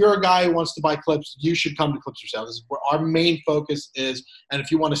 If you're a guy who wants to buy clips, you should come to Clips for Sale. This is where our main focus is. And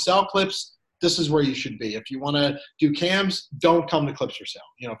if you want to sell clips, this is where you should be. If you want to do cams, don't come to Clips for Sale.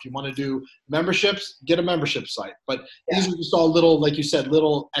 If you want to do memberships, get a membership site. But these are just all little, like you said,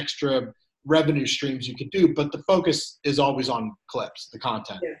 little extra revenue streams you could do. But the focus is always on clips, the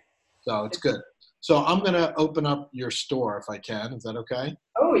content. Yeah. So it's good. So I'm going to open up your store if I can. Is that okay?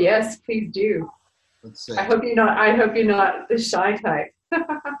 Oh, yes, please do. Let's see. I hope you're not the shy type.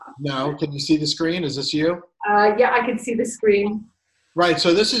 No, can you see the screen? Is this you? Yeah, I can see the screen. Right,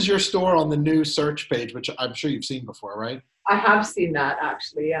 so this is your store on the new search page, which I'm sure you've seen before, right? I have seen that,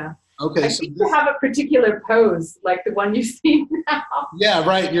 actually, yeah. Okay, I think you have a particular pose, like the one you see now. Yeah,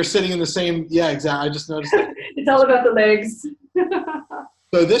 right, you're sitting in the same, exactly, I just noticed that. It's all about the legs.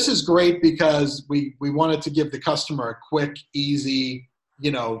 So this is great because we wanted to give the customer a quick, easy,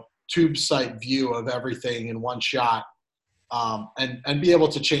 tube site view of everything in one shot, and be able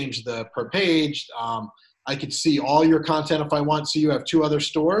to change the per page. I could see all your content if I want. So you have 2 other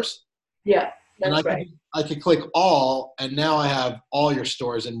stores. Yeah, that's right. I could click all, and now I have all your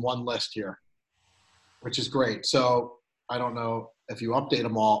stores in one list here, which is great. So I don't know if you update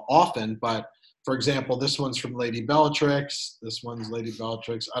them all often, but for example, this one's from Lady Bellatrix. This one's Lady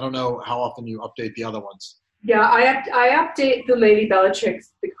Bellatrix. I don't know how often you update the other ones. Yeah, I update the Lady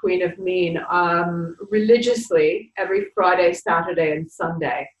Bellatrix, the Queen of Mean, religiously every Friday, Saturday, and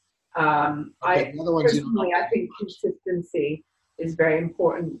Sunday. Okay, the other ones you don't Personally, I think consistency is very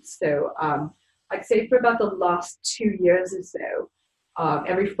important. So I'd say for about the last 2 years or so,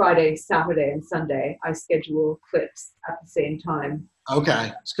 every Friday, Saturday, and Sunday, I schedule clips at the same time.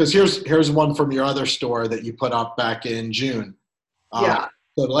 Okay, because here's one from your other store that you put up back in June. Yeah.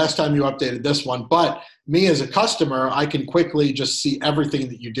 So the last time you updated this one, but me as a customer, I can quickly just see everything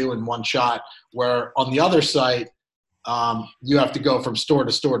that you do in one shot, where on the other site, you have to go from store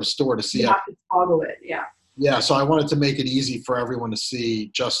to store to store to see. You have to toggle it, yeah. Yeah, so I wanted to make it easy for everyone to see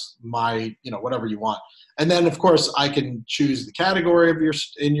just my, whatever you want. And then, of course, I can choose the category of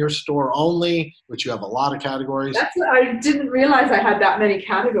in your store only, which you have a lot of categories. I didn't realize I had that many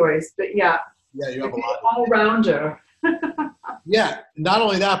categories, but yeah. Yeah, you have a lot. All-rounder. Yeah, not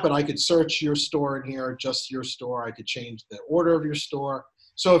only that, but I could search your store in here, just your store. I could change the order of your store.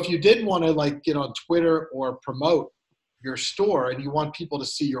 So if you did want to get on Twitter or promote your store and you want people to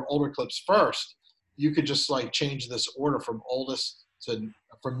see your older clips first, you could just change this order from oldest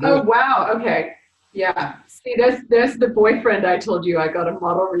from newest. Oh, wow. Okay. Yeah. See, there's the boyfriend I told you I got a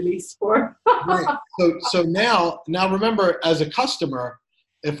model release for. Right. So now remember, as a customer,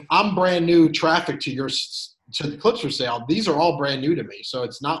 if I'm brand new traffic to the clips for sale, these are all brand new to me. So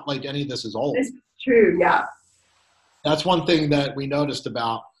it's not like any of this is old. This is true. Yeah. That's one thing that we noticed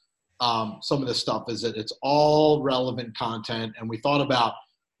about some of this stuff is that it's all relevant content. And we thought about,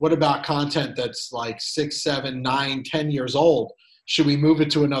 what about content that's 6, 7, 9, 10 years old? Should we move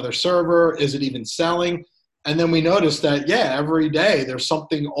it to another server? Is it even selling? And then we noticed that, every day there's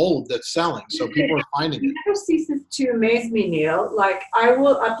something old that's selling. So people are finding it. It never ceases to amaze me, Neil. I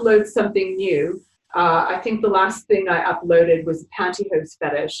will upload something new. I think the last thing I uploaded was a pantyhose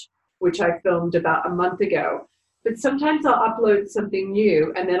fetish, which I filmed about a month ago. But sometimes I'll upload something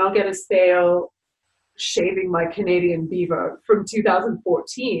new and then I'll get a sale shaving my Canadian beaver from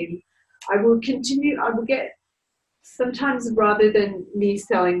 2014. I will get, sometimes rather than me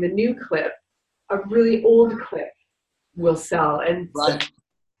selling the new clip, a really old clip will sell. And right.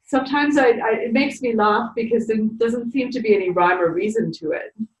 Sometimes it makes me laugh because there doesn't seem to be any rhyme or reason to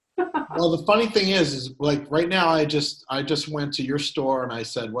it. Well, the funny thing is right now I just went to your store and I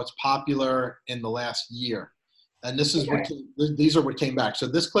said, what's popular in the last year? And this is these are what came back. So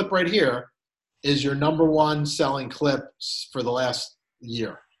this clip right here is your #1 selling clips for the last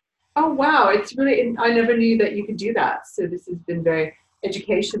year. Oh, wow. It's really, I never knew that you could do that. So this has been very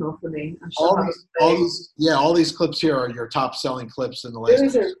educational for me. All these clips here are your top selling clips in the last year.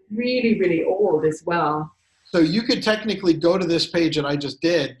 Those are really, really old as well. So you could technically go to this page that I just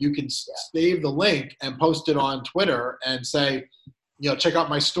did. You can save the link and post it on Twitter and say, check out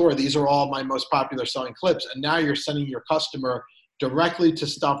my store. These are all my most popular selling clips. And now you're sending your customer directly to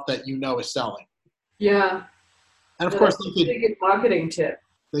stuff that is selling. Yeah. And of course, that's a good marketing tip.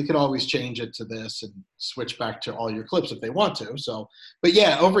 They could always change it to this and switch back to all your clips if they want to. So, but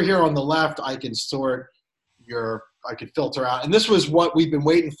over here on the left, I can I could filter out. And this was what we've been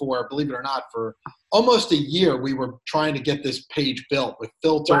waiting for, believe it or not, for almost a year. We were trying to get this page built with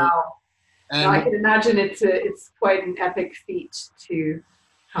filter. Wow. And now I can imagine it's quite an epic feat to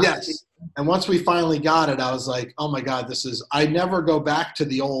have. Yes. And once we finally got it, I was like, oh my God, I never go back to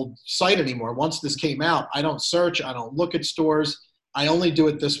the old site anymore. Once this came out, I don't search. I don't look at stores. I only do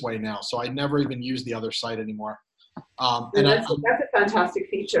it this way now. So I never even use the other site anymore. That's a fantastic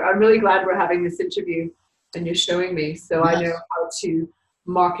feature. I'm really glad we're having this interview and you're showing me. So I know how to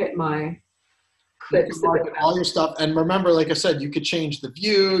market my clips. Market all your stuff. And remember, like I said, you could change the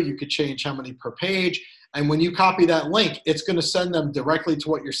view. You could change how many per page. And when you copy that link, it's going to send them directly to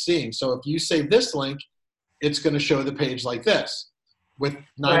what you're seeing. So if you save this link, it's going to show the page like this with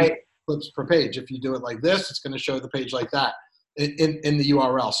 90 clips per page. If you do it like this, it's going to show the page like that in the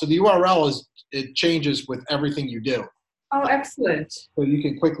URL. So the URL it changes with everything you do. Oh, excellent. So you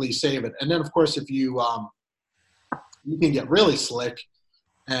can quickly save it. And then, of course, if you can get really slick.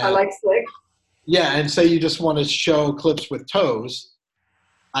 I like slick. Yeah, and say you just want to show clips with toes,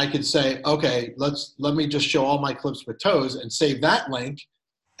 I could say, okay, let me just show all my clips with toes and save that link,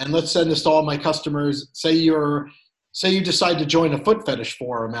 and let's send this to all my customers. Say you decide to join a foot fetish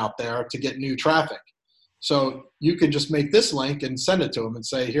forum out there to get new traffic. So you could just make this link and send it to them and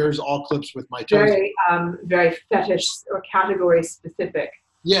say, here's all clips with my toes. Very fetish or category specific.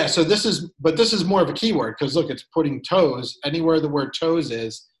 Yeah, so this is more of a keyword because look, it's putting toes. Anywhere the word toes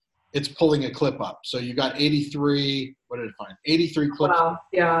is, it's pulling a clip up. So you got 83, what did it find? 83 clips. Wow,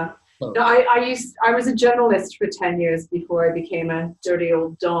 yeah. So, No, I was a journalist for 10 years before I became a dirty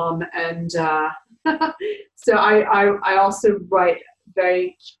old dom, and so I also write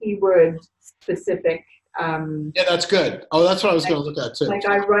very keyword specific. yeah, that's good. Oh, that's what I was going to look at too. Like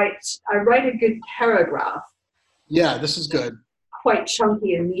I write a good paragraph, Yeah, this is good. quite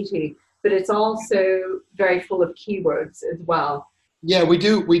chunky and meaty, but it's also very full of keywords as well. Yeah, we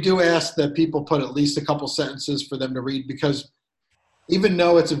do ask that people put at least a couple sentences for them to read because even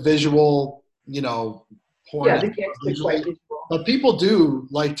though it's a visual, Yeah, format the gifts are quite visually, visual. but people do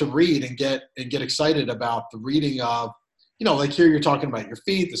like to read and get excited about the reading of, like here you're talking about your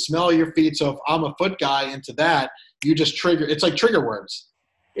feet, the smell of your feet. So if I'm a foot guy into that, you just trigger. It's like trigger words.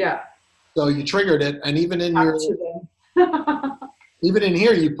 Yeah, So you triggered it, and even in your capture them. even in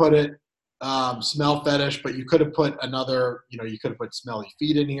here you put it smell fetish, but you could have put another, you could have put smelly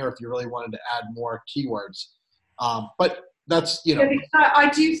feet in here if you really wanted to add more keywords. But that's, Yeah, because I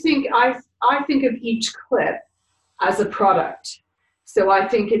do think I think of each clip as a product. So I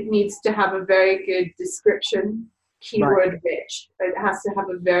think it needs to have a very good description, right, keyword rich. It has to have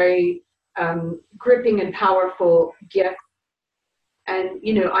a very gripping and powerful GIF. And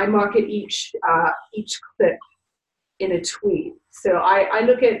I market each clip in a tweet. So I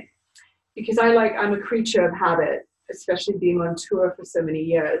look at, because I'm a creature of habit, especially being on tour for so many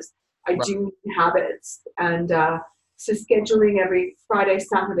years. I right, do need habits, and so scheduling every Friday,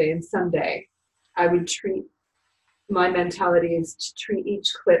 Saturday, and Sunday, I would treat my mentality is to treat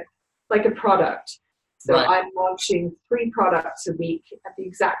each clip like a product. So right. I'm launching 3 products a week at the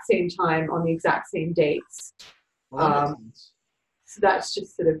exact same time on the exact same dates. Well, that makes Um, sense. so that's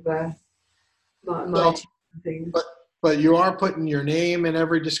just sort of my So, two things. but you are putting your name in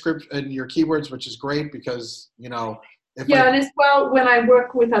every description and your keywords, which is great because if Yeah, I and as well, when I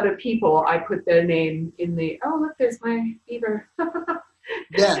work with other people, I put their name in the, oh, look, there's my beaver.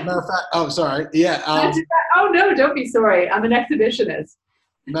 yeah, matter of fact, oh sorry, yeah, Oh, no, don't be sorry. I'm an exhibitionist.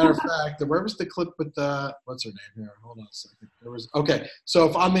 matter of fact, where was the clip with the what's her name here? Hold on a second. There was okay. So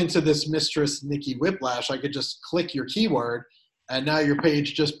if I'm into this Mistress Nikki Whiplash, I could just click your keyword, and now your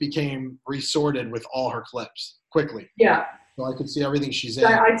page just became resorted with all her clips quickly. Yeah. So I could see everything she's So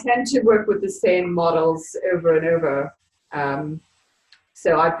in. I tend to work with the same models over and over. Um,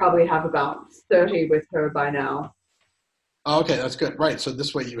 so I probably have about 30 with her by now. Oh, okay, that's good. Right. So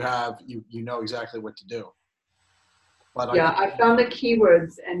this way you know exactly what to do. But I Yeah, think I found the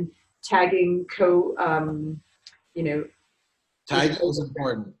keywords and tagging you know, with tagging is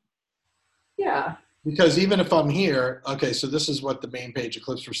important. yeah. Because even if I'm here, okay, so this is what the main page of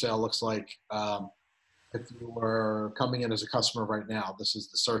Clips for Sale looks like. If you were coming in as a customer right now, this is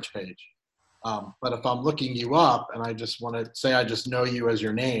the search page. But if I'm looking you up and I just want to say I just know you as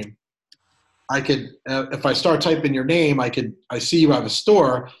your name, I could, if I start typing your name, I see you have a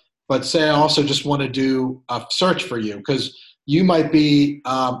store, but say I also just want to do a search for you because you might be,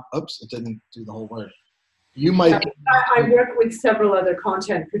 oops, it didn't do the whole word. You Yeah, might be, I work with several other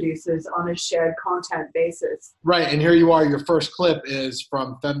content producers on a shared content basis. right, and here you are, your first clip is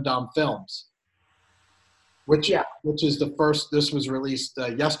from Femdom Films. which Yeah. which is the first. This was released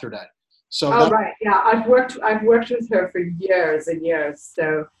yesterday. So Oh, that right. Yeah, I've worked with her for years and years.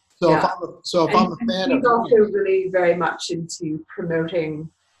 So so if yeah, I'm a and fan of she's also yours, really very much into promoting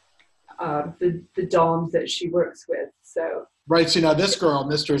the DOMs that she works with. So right? So now this girl,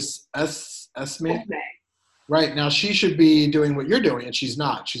 Mistress Esme, Esme. right now she should be doing what you're doing, and she's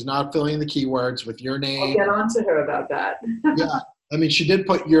not. She's not filling the keywords with your I'll name. get on to her about that. Yeah, I mean she did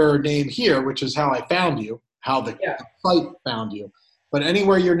put your name here, which is how I found you, how the Yeah. site found you. But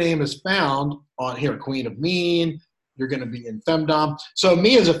anywhere your name is found on here, Queen of Mean, you're going to be in Femdom. So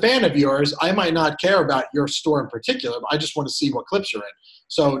me as a fan of yours, I might not care about your store in particular, but I just want to see what clips you're in.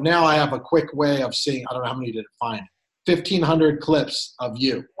 So now I have a quick way of seeing, I don't know how many did it find, 1,500 clips of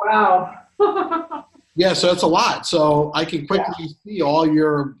you. Wow. Yeah, so that's a lot. So I can Yeah. quickly see all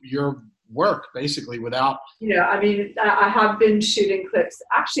your work basically without. I mean, I have been shooting clips.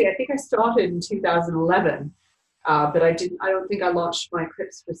 Actually, I think I started in 2011, but I don't think I launched my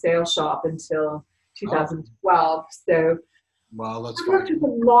clips for sale shop until Oh, 2012. So well, that's I've fine. worked with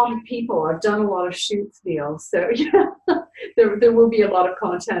a lot of people. I've done a lot of shoots, Neil. So yeah, there will be a lot of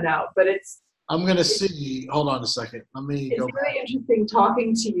content out. But I'm going to see. Hold on a second. Let me it's go back. really interesting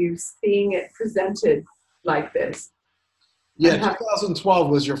talking to you, seeing it presented like this, Yeah, and having 2012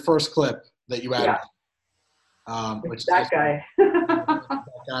 was your first clip that you added, yeah, with which that is guy. that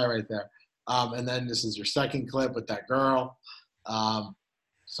guy right there. And then this is your second clip with that girl.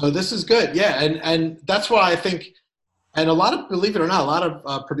 So this is good. Yeah, and that's why I think, and a lot of, believe it or not, a lot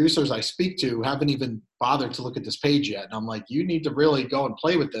of producers I speak to haven't even bothered to look at this page yet. And I'm like, you need to really go and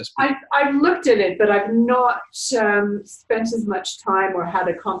play with this. I've looked at it, but I've not spent as much time or had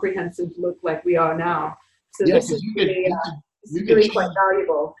a comprehensive look like we are now. So Yeah, this is really quite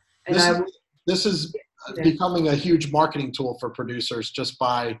valuable. And this is becoming a huge marketing tool for producers just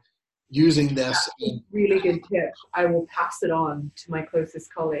by using this. Really good tip. I will pass it on to my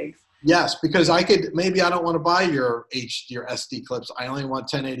closest colleagues. Yes, because maybe I don't want to buy your SD clips. I only want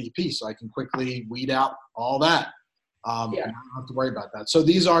 1080p, so I can quickly weed out all that. I don't have to worry about that. So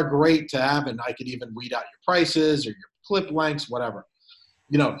these are great to have, and I could even weed out your prices or your clip lengths, whatever.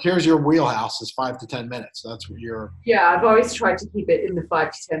 Here's your wheelhouse is 5 to 10 minutes. That's what you're. Yeah, I've always tried to keep it in the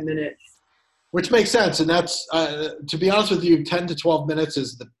 5 to 10 minutes. Which makes sense, and that's to be honest with you, 10 to 12 minutes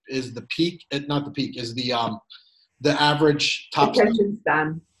is the peak. Not the peak, is the average top attention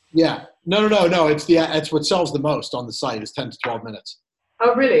span. Yeah, no. It's what sells the most on the site is 10 to 12 minutes.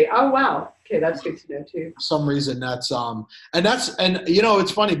 Oh really? Oh wow. Okay, that's good to know too. For some reason that's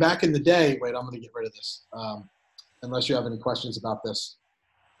it's funny. Back in the day, wait, I'm going to get rid of this. Unless you have any questions about this.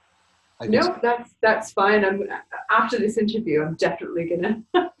 No, that's fine. After this interview, I'm definitely gonna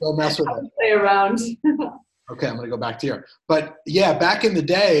go mess with it. Play around. Okay, I'm gonna go back to here. But yeah, back in the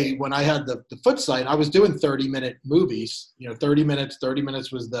day when I had the foot site, I was doing 30-minute movies. 30 minutes. 30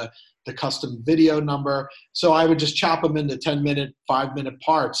 minutes was the custom video number. So I would just chop them into 10-minute, 5-minute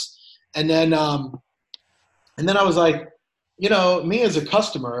parts, and then I was like, me as a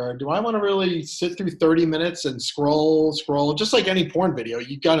customer, do I want to really sit through 30 minutes and scroll, just like any porn video?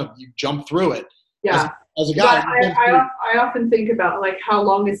 You jump through it. Yeah. As a guy, I often think about like how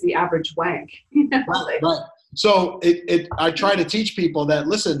long is the average wank? Right. So I try to teach people that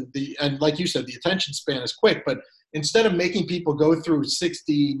listen, and like you said, the attention span is quick, but instead of making people go through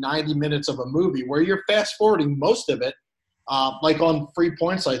 60, 90 minutes of a movie where you're fast forwarding most of it, like on free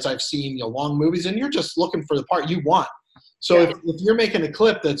porn sites, I've seen long movies, and you're just looking for the part you want. So if you're making a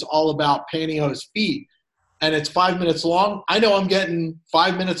clip that's all about pantyhose feet and it's 5 minutes long, I know I'm getting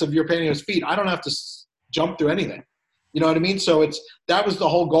 5 minutes of your pantyhose feet. I don't have to jump through anything. You know what I mean? So that was the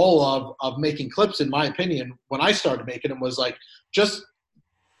whole goal of making clips, in my opinion, when I started making them, was like, just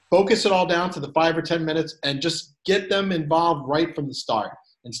focus it all down to the 5 or 10 minutes and just get them involved right from the start.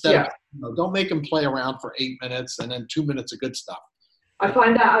 Instead of, don't make them play around for 8 minutes and then 2 minutes of good stuff. I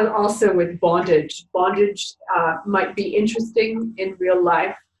find that also with bondage. Bondage might be interesting in real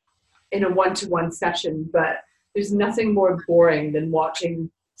life in a one-to-one session, but there's nothing more boring than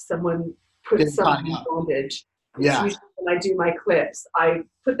watching someone put someone in bondage. Yeah. Usually when I do my clips, I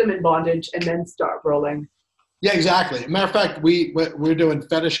put them in bondage and then start rolling. Yeah, exactly. Matter of fact, we're doing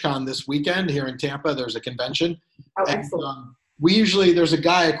FetishCon this weekend here in Tampa. There's a convention. Oh, excellent. There's a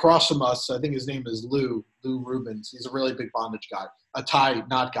guy across from us. I think his name is Lou Rubens. He's a really big bondage guy, a Thai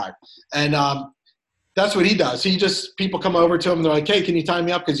knot guy. And that's what he does. People come over to him and they're like, hey, can you tie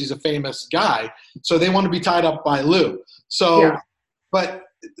me up? Because he's a famous guy. So they want to be tied up by Lou. So, but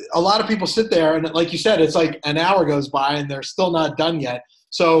a lot of people sit there and like you said, it's like an hour goes by and they're still not done yet.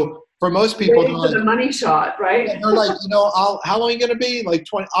 So for most people, waiting for the money shot, right? They're like, how long are you going to be? Like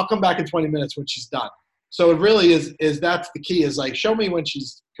 20, I'll come back in 20 minutes when she's done. So it really is that's the key, is like, show me when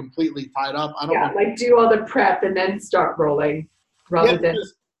she's completely tied up. Like do all the prep and then start rolling rather than.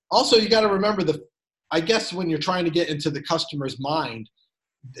 Also, you got to remember I guess when you're trying to get into the customer's mind,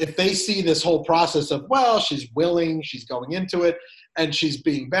 if they see this whole process of, well, she's willing, she's going into it, and she's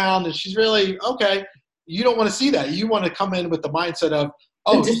being bound, and she's really, okay, you don't want to see that. You want to come in with the mindset of,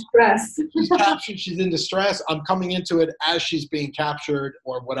 oh, distress. She's captured, she's in distress. I'm coming into it as she's being captured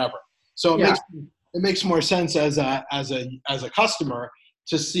or whatever. So it makes more sense as a customer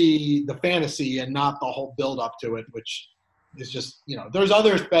to see the fantasy and not the whole build up to it, which is just, there's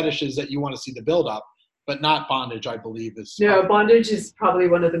other fetishes that you want to see the build up, but not bondage, I believe. Bondage is probably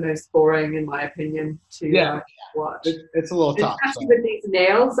one of the most boring, in my opinion, to watch. It's a little tough. Especially with these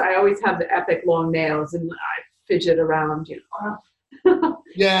nails. I always have the epic long nails, and I fidget around.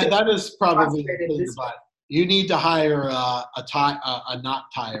 Yeah, that is probably the thing about it. You need to hire a knot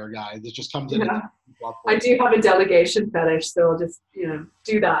tire guy that just comes in. Yeah. I do have a delegation fetish, so I'll just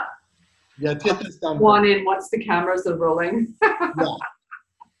do that. Yeah, get this done. One in once the cameras are rolling. Yeah.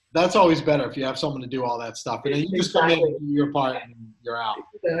 That's always better if you have someone to do all that stuff. And then you just come in and do your part and you're out.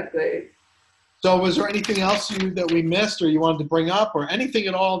 Exactly. So was there anything else that we missed or you wanted to bring up, or anything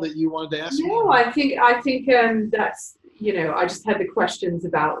at all that you wanted to ask me? No, I think that's, I just had the questions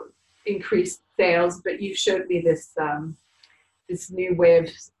about increased sales, but you showed me this new way of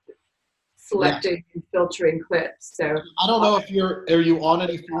selecting and filtering clips. So I don't know if are you on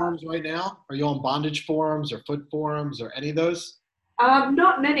any forums right now? Are you on bondage forums or foot forums or any of those?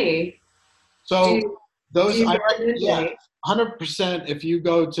 Not many. So Do Those, you I recommend yeah, any? 100%. If you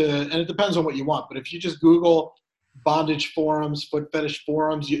go to, and it depends on what you want, but if you just Google bondage forums, foot fetish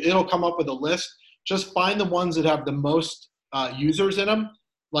forums, it'll come up with a list. Just find the ones that have the most users in them.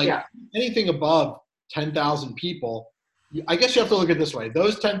 Like Yeah, anything above 10,000 people, I guess you have to look at it this way.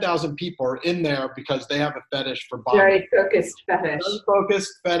 Those 10,000 people are in there because they have a fetish for bondage. very focused fetish. Very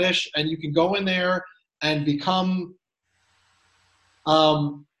focused fetish, and you can go in there and become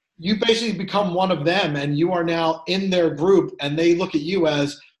you basically become one of them, and you are now in their group, and they look at you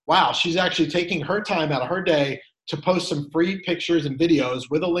as, wow, she's actually taking her time out of her day to post some free pictures and videos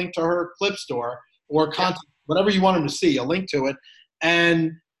with a link to her clip store or content, whatever you want them to see, a link to it.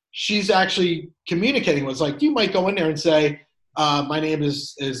 And she's actually communicating with us. Like, you might go in there and say, my name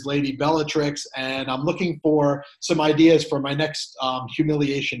is Lady Bellatrix, and I'm looking for some ideas for my next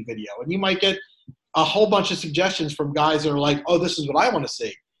humiliation video. And you might get a whole bunch of suggestions from guys that are like, oh, this is what I want to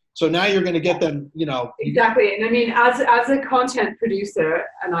see. So now you're going to get them, Exactly. And I mean, as a content producer,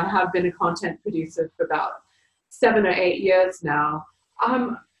 and I have been a content producer for about 7 or 8 years now,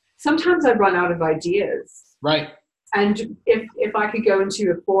 sometimes I run out of ideas. right. And if I could go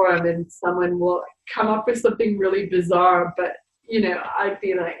into a forum and someone will come up with something really bizarre, but I'd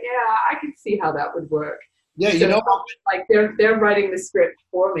be like, yeah, I can see how that would work. Yeah, So like they're writing the script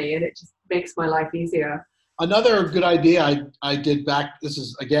for me, and it just makes my life easier. another good idea I did back, this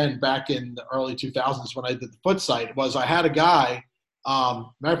is again back in the early 2000s when I did the foot site, was I had a guy,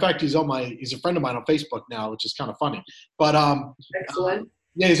 matter of fact, he's a friend of mine on Facebook now, which is kind of funny. But Excellent.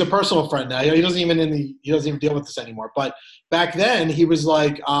 yeah, he's a personal friend now. He doesn't even deal with this anymore. But back then, he was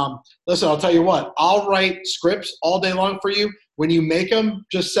like, "Listen, I'll tell you what. I'll write scripts all day long for you. When you make them,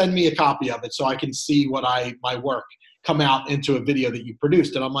 just send me a copy of it so I can see my work come out into a video that you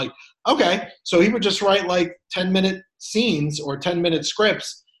produced." And I'm like, "Okay." So he would just write like 10-minute scenes or 10-minute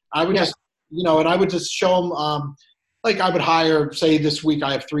scripts. I would just, and I would just show him. Like, I would hire, say this week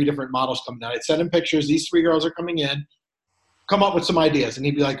I have 3 different models coming out. I'd send him pictures. These 3 girls are coming in. Come up with some ideas, and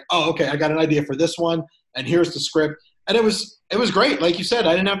he'd be like, "Oh, okay, I got an idea for this one, and here's the script." And it was great. Like you said,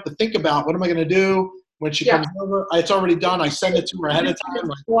 I didn't have to think about what am I going to do when she comes over. It's already done. I send it to her ahead of time.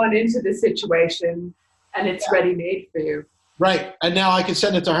 One into the situation, and it's ready made for you. Right, and now I can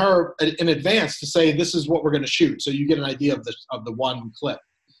send it to her in advance to say this is what we're going to shoot, so you get an idea of the one clip.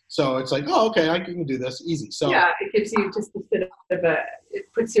 So it's like, oh, okay, I can do this easy. So yeah, it gives you just a bit of it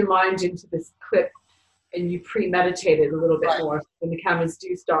puts your mind into this clip, and you premeditate it a little bit more when the cameras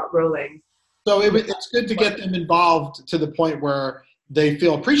do start rolling. So it's good to get them involved to the point where they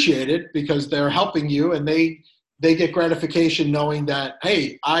feel appreciated because they're helping you, and they get gratification knowing that,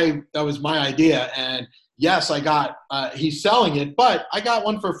 hey, that was my idea, and yes, I got he's selling it, but I got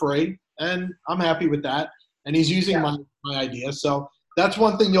one for free, and I'm happy with that, and he's using my idea. So that's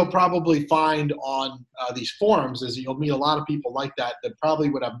one thing you'll probably find on these forums is you'll meet a lot of people like that probably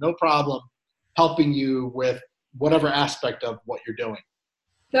would have no problem helping you with whatever aspect of what you're doing.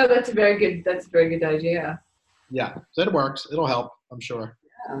 No, that's a very good idea. Yeah, so it works. It'll help, I'm sure.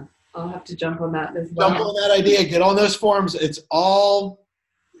 Yeah, I'll have to jump on that as well. Jump on that idea. Get on those forums. It's all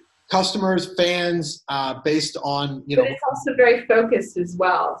customers, fans, based on But it's also very focused as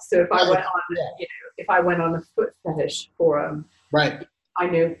well. So if I went on a foot fetish forum, right? I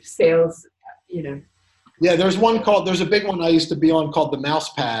know sales. Yeah, there's a big one I used to be on called the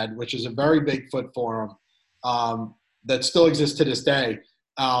Mouse Pad, which is a very big foot forum that still exists to this day.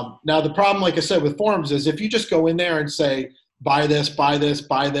 Now, the problem, like I said, with forums is if you just go in there and say, buy this, buy this,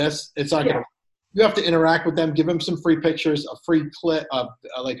 buy this, it's not going to. You have to interact with them, give them some free pictures, a free clip,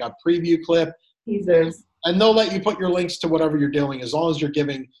 like a preview clip. Teasers. And they'll let you put your links to whatever you're doing as long as you're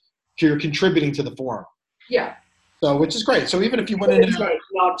contributing to the forum. Yeah. So, which is great. So even if you went in there,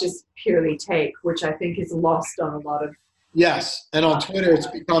 not just purely take, which I think is lost on a lot of. Yes, and on Twitter, it's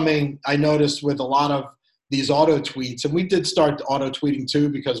becoming, I noticed with a lot of these auto tweets, and we did start auto tweeting too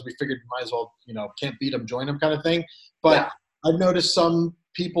because we figured we might as well, can't beat them, join them kind of thing. But I've noticed some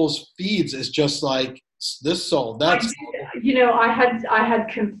people's feeds is just like this sold. That's I had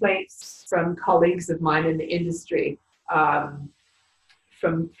complaints from colleagues of mine in the industry,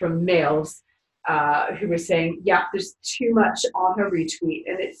 from males. Who were saying, yeah, there's too much auto retweet,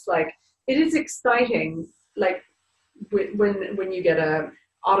 and it's like it is exciting, like when you get a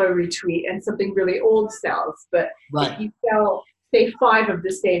auto retweet and something really old sells, but if you sell say 5 of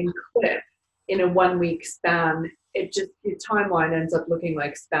the same clip in a 1-week span, your timeline ends up looking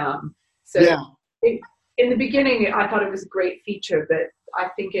like spam. So in the beginning, I thought it was a great feature, but I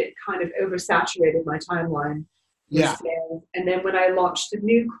think it kind of oversaturated my timeline. And then when I launched a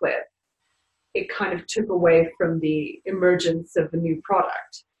new clip, it kind of took away from the emergence of the new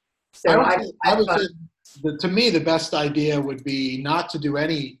product. So to me, the best idea would be not to do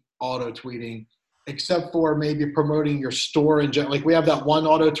any auto tweeting, except for maybe promoting your store in general. Like we have that one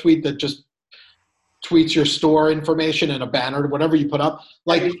auto tweet that just tweets your store information and a banner, whatever you put up.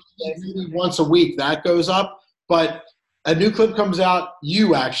 Like maybe once a week that goes up, but a new clip comes out,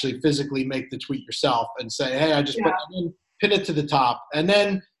 you actually physically make the tweet yourself and say, hey, I just put it in, pin it to the top. And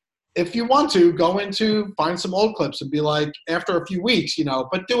then if you want to, go into, find some old clips and be like, after a few weeks,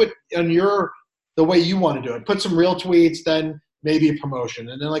 but do it on the way you want to do it. Put some real tweets, then maybe a promotion,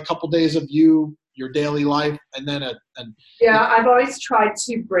 and then like a couple days of your daily life, and then I've always tried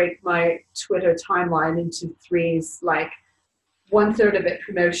to break my Twitter timeline into threes, like 1/3 of it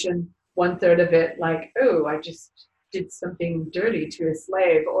promotion, 1/3 of it like, oh, I just did something dirty to a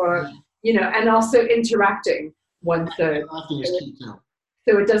slave, or and also interacting 1/3.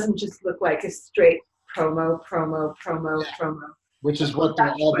 So it doesn't just look like a straight promo. Which is what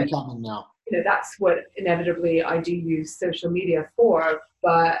they're all becoming now. That's what inevitably I do use social media for,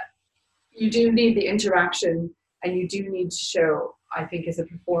 but you do need the interaction, and you do need to show, I think, as a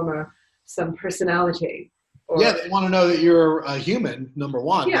performer, some personality. They want to know that you're a human, number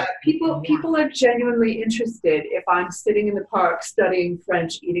one. Yeah, people are genuinely interested if I'm sitting in the park studying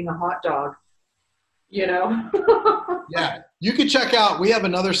French, eating a hot dog. Yeah, you can check out. We have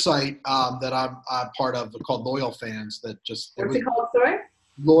another site that I'm part of called Loyal Fans. What's it called? Sorry.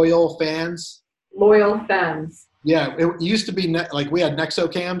 Loyal Fans. Loyal Fans. Yeah, it used to be like we had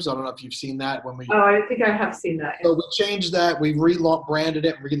Nexocams. I don't know if you've seen that when we. Oh, I think I have seen that. So we changed that. We branded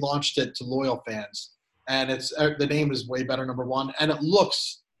it, relaunched it to Loyal Fans, and the name is way better, number one, and it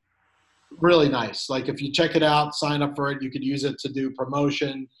looks really nice. Like if you check it out, sign up for it. You could use it to do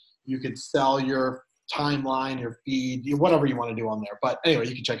promotion. You could sell your timeline, your feed, whatever you want to do on there. But anyway,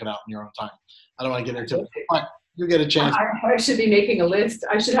 you can check it out in your own time. I don't want to get into it, but you get a chance. I should be making a list.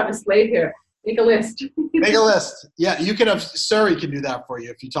 I should have a slave here. Make a list. Make a list. Yeah, you can have Surrey can do that for you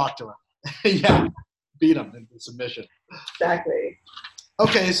if you talk to him. Yeah, beat him in submission. Exactly.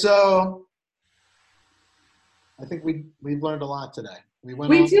 Okay, so I think we've learned a lot today. We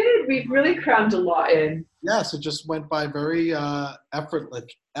did. We've really crammed a lot in. Yes, it just went by very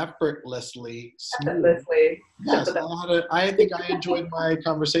effortlessly. Effortlessly. Yes, I think I enjoyed my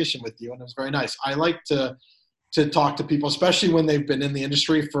conversation with you, and it was very nice. I like to talk to people, especially when they've been in the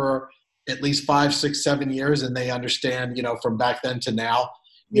industry for at least 5, 6, 7 years, and they understand, from back then to now.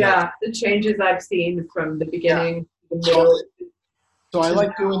 The changes I've seen from the beginning to the middle. So I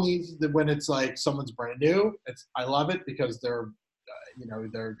like doing these when it's like someone's brand new. I love it because they're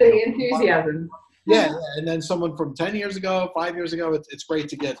the enthusiasm. Yeah, and then someone from 10 years ago, 5 years ago, it's great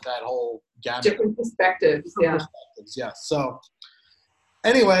to get that whole gamut. Different perspectives, yeah. So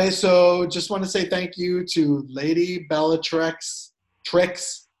anyway, just want to say thank you to Lady Bellatrix,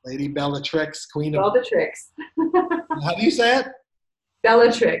 Lady Bellatrix, Queen of Bellatrix. How do you say it?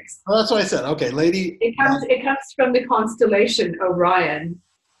 Bellatrix. Oh, that's what I said. Okay, Lady. It comes from the constellation Orion.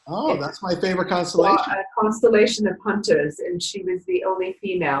 Oh, that's my favorite constellation. A constellation of hunters, and she was the only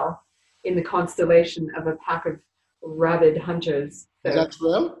female in the constellation of a pack of rabid hunters. So is that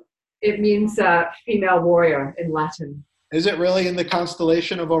true? It means female warrior in Latin. Is it really in the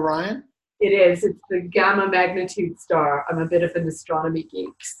constellation of Orion? It is. It's the Gamma magnitude star. I'm a bit of an astronomy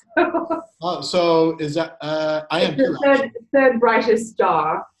geek. So is that? I am too. The third brightest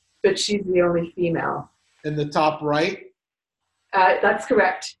star, but she's the only female. In the top right? That's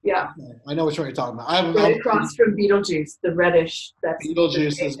correct. Yeah. Okay. I know which one you're talking about. Right across from Betelgeuse, the reddish.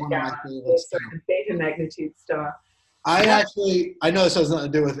 Betelgeuse is one of my favorites. It's a beta magnitude star. I know this has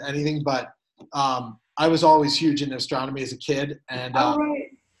nothing to do with anything, but I was always huge in astronomy as a kid, and right.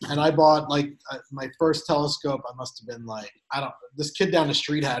 And I bought my first telescope. I must have been this kid down the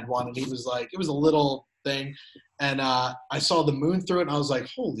street had one, and he was like, it was a little thing, and I saw the moon through it, and I was like,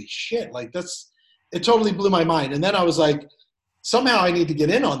 holy shit! It totally blew my mind. And then I was like, somehow I need to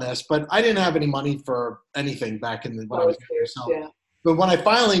get in on this, but I didn't have any money for anything back when I was young. But when I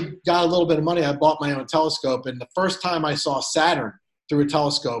finally got a little bit of money, I bought my own telescope, and the first time I saw Saturn through a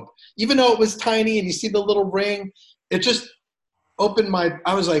telescope, even though it was tiny and you see the little ring, it just opened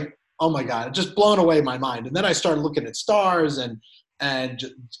I was like, oh my God, it just blown away my mind. And then I started looking at stars and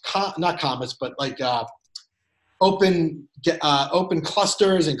not comets, but open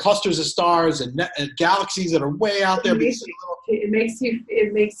clusters and clusters of stars and galaxies that are way out there. It makes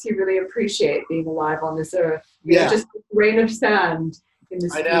you really appreciate being alive on this earth. Just a grain of sand in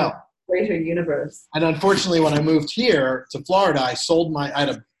this greater universe. And unfortunately, when I moved here to Florida, I had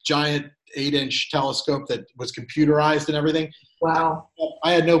a giant 8-inch telescope that was computerized and everything. Wow.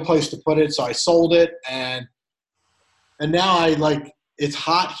 I had no place to put it, so I sold it, and now it's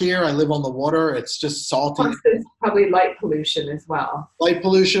hot here. I live on the water. It's just salty. Plus, there's probably light pollution as well. Light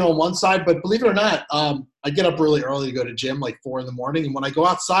pollution on one side, but believe it or not, I get up really early to go to gym, like 4 a.m. And when I go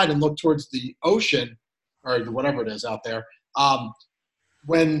outside and look towards the ocean or whatever it is out there,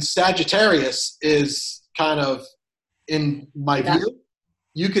 when Sagittarius is kind of in my view,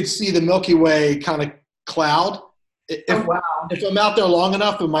 you could see the Milky Way kind of cloud. If I'm out there long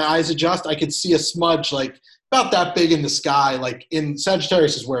enough and my eyes adjust, I could see a smudge like about that big in the sky. Like in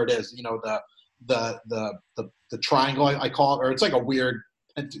Sagittarius is where it is, you know, the triangle I call it, or it's like a weird,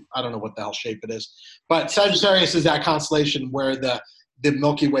 I don't know what the hell shape it is, but Sagittarius is that constellation where the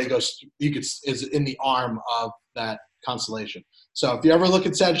Milky Way goes, is in the arm of that constellation. So if you ever look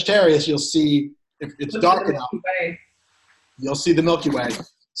at Sagittarius, you'll see, if it's dark enough, you'll see the Milky Way.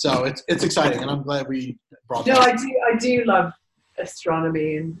 So it's exciting, and I'm glad we brought that. No, I do love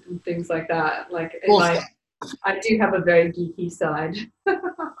astronomy and things like that. Like, cool. I do have a very geeky side.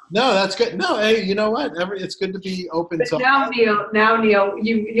 No, that's good. No, hey, you know what? It's good to be open but to. Now, Neil,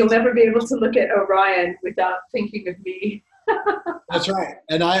 you'll never be able to look at Orion without thinking of me. That's right.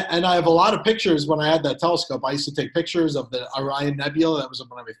 And I have a lot of pictures. When I had that telescope, I used to take pictures of the Orion Nebula. That was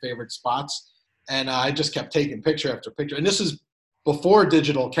one of my favorite spots. And I just kept taking picture after picture. And this is before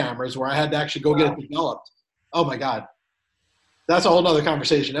digital cameras, where I had to actually go get it developed. Oh my God. That's a whole other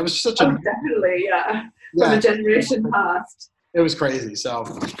conversation. It was such definitely, yeah. From a generation past. It was crazy. So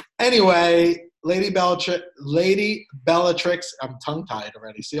anyway, Lady Bellatrix, I'm tongue-tied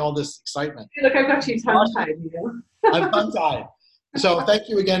already. See all this excitement. Look, I've got you tongue-tied, Neil. I'm tongue-tied. So thank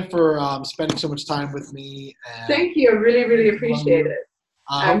you again for spending so much time with me. And thank you. I really, really appreciate it.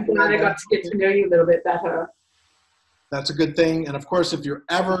 I'm glad I got to get to know you a little bit better. That's a good thing. And of course, if you're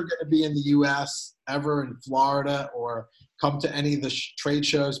ever going to be in the U.S., ever in Florida, or come to any of the trade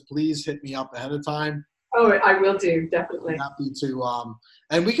shows, please hit me up ahead of time. Oh, I will do, definitely. I'm happy to.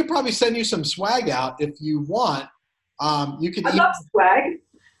 And we could probably send you some swag out if you want. You can. I love swag.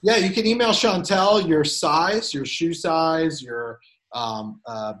 Yeah, you can email Chantel your size, your shoe size, your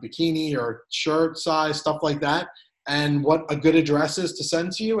bikini or shirt size, stuff like that, and what a good address is to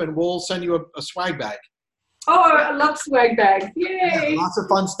send to you, and we'll send you a swag bag. Oh, I love swag bags. Yay! Yeah, lots of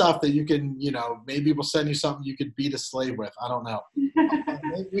fun stuff that you can, maybe we'll send you something you could beat a slave with. I don't know.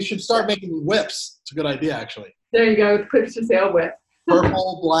 Maybe we should start making whips. It's a good idea, actually. There you go, clips to sail whip.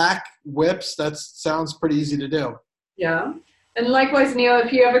 Purple, black whips. That sounds pretty easy to do. Yeah. And likewise, Neil,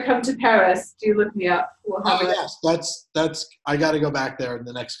 if you ever come to Paris, do look me up. We'll have yes, that's. I got to go back there in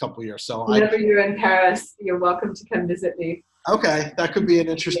the next couple of years. So whenever you're in Paris, you're welcome to come visit me. Okay, that could be an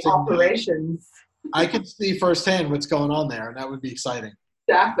interesting operations. I could see firsthand what's going on there, and that would be exciting.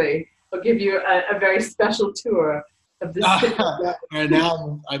 Exactly. I'll give you a very special tour of the city. Right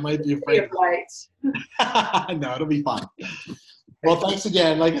now, I might be afraid. Of light. No, it'll be fun. Well, thanks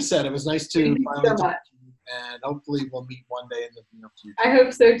again. Like I said, it was nice to Thank you so much. And hopefully we'll meet one day in the near future. I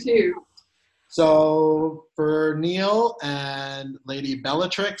hope so too. So for Neil and Lady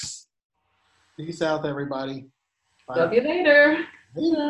Bellatrix, peace out, everybody. Bye. Love you later. Later.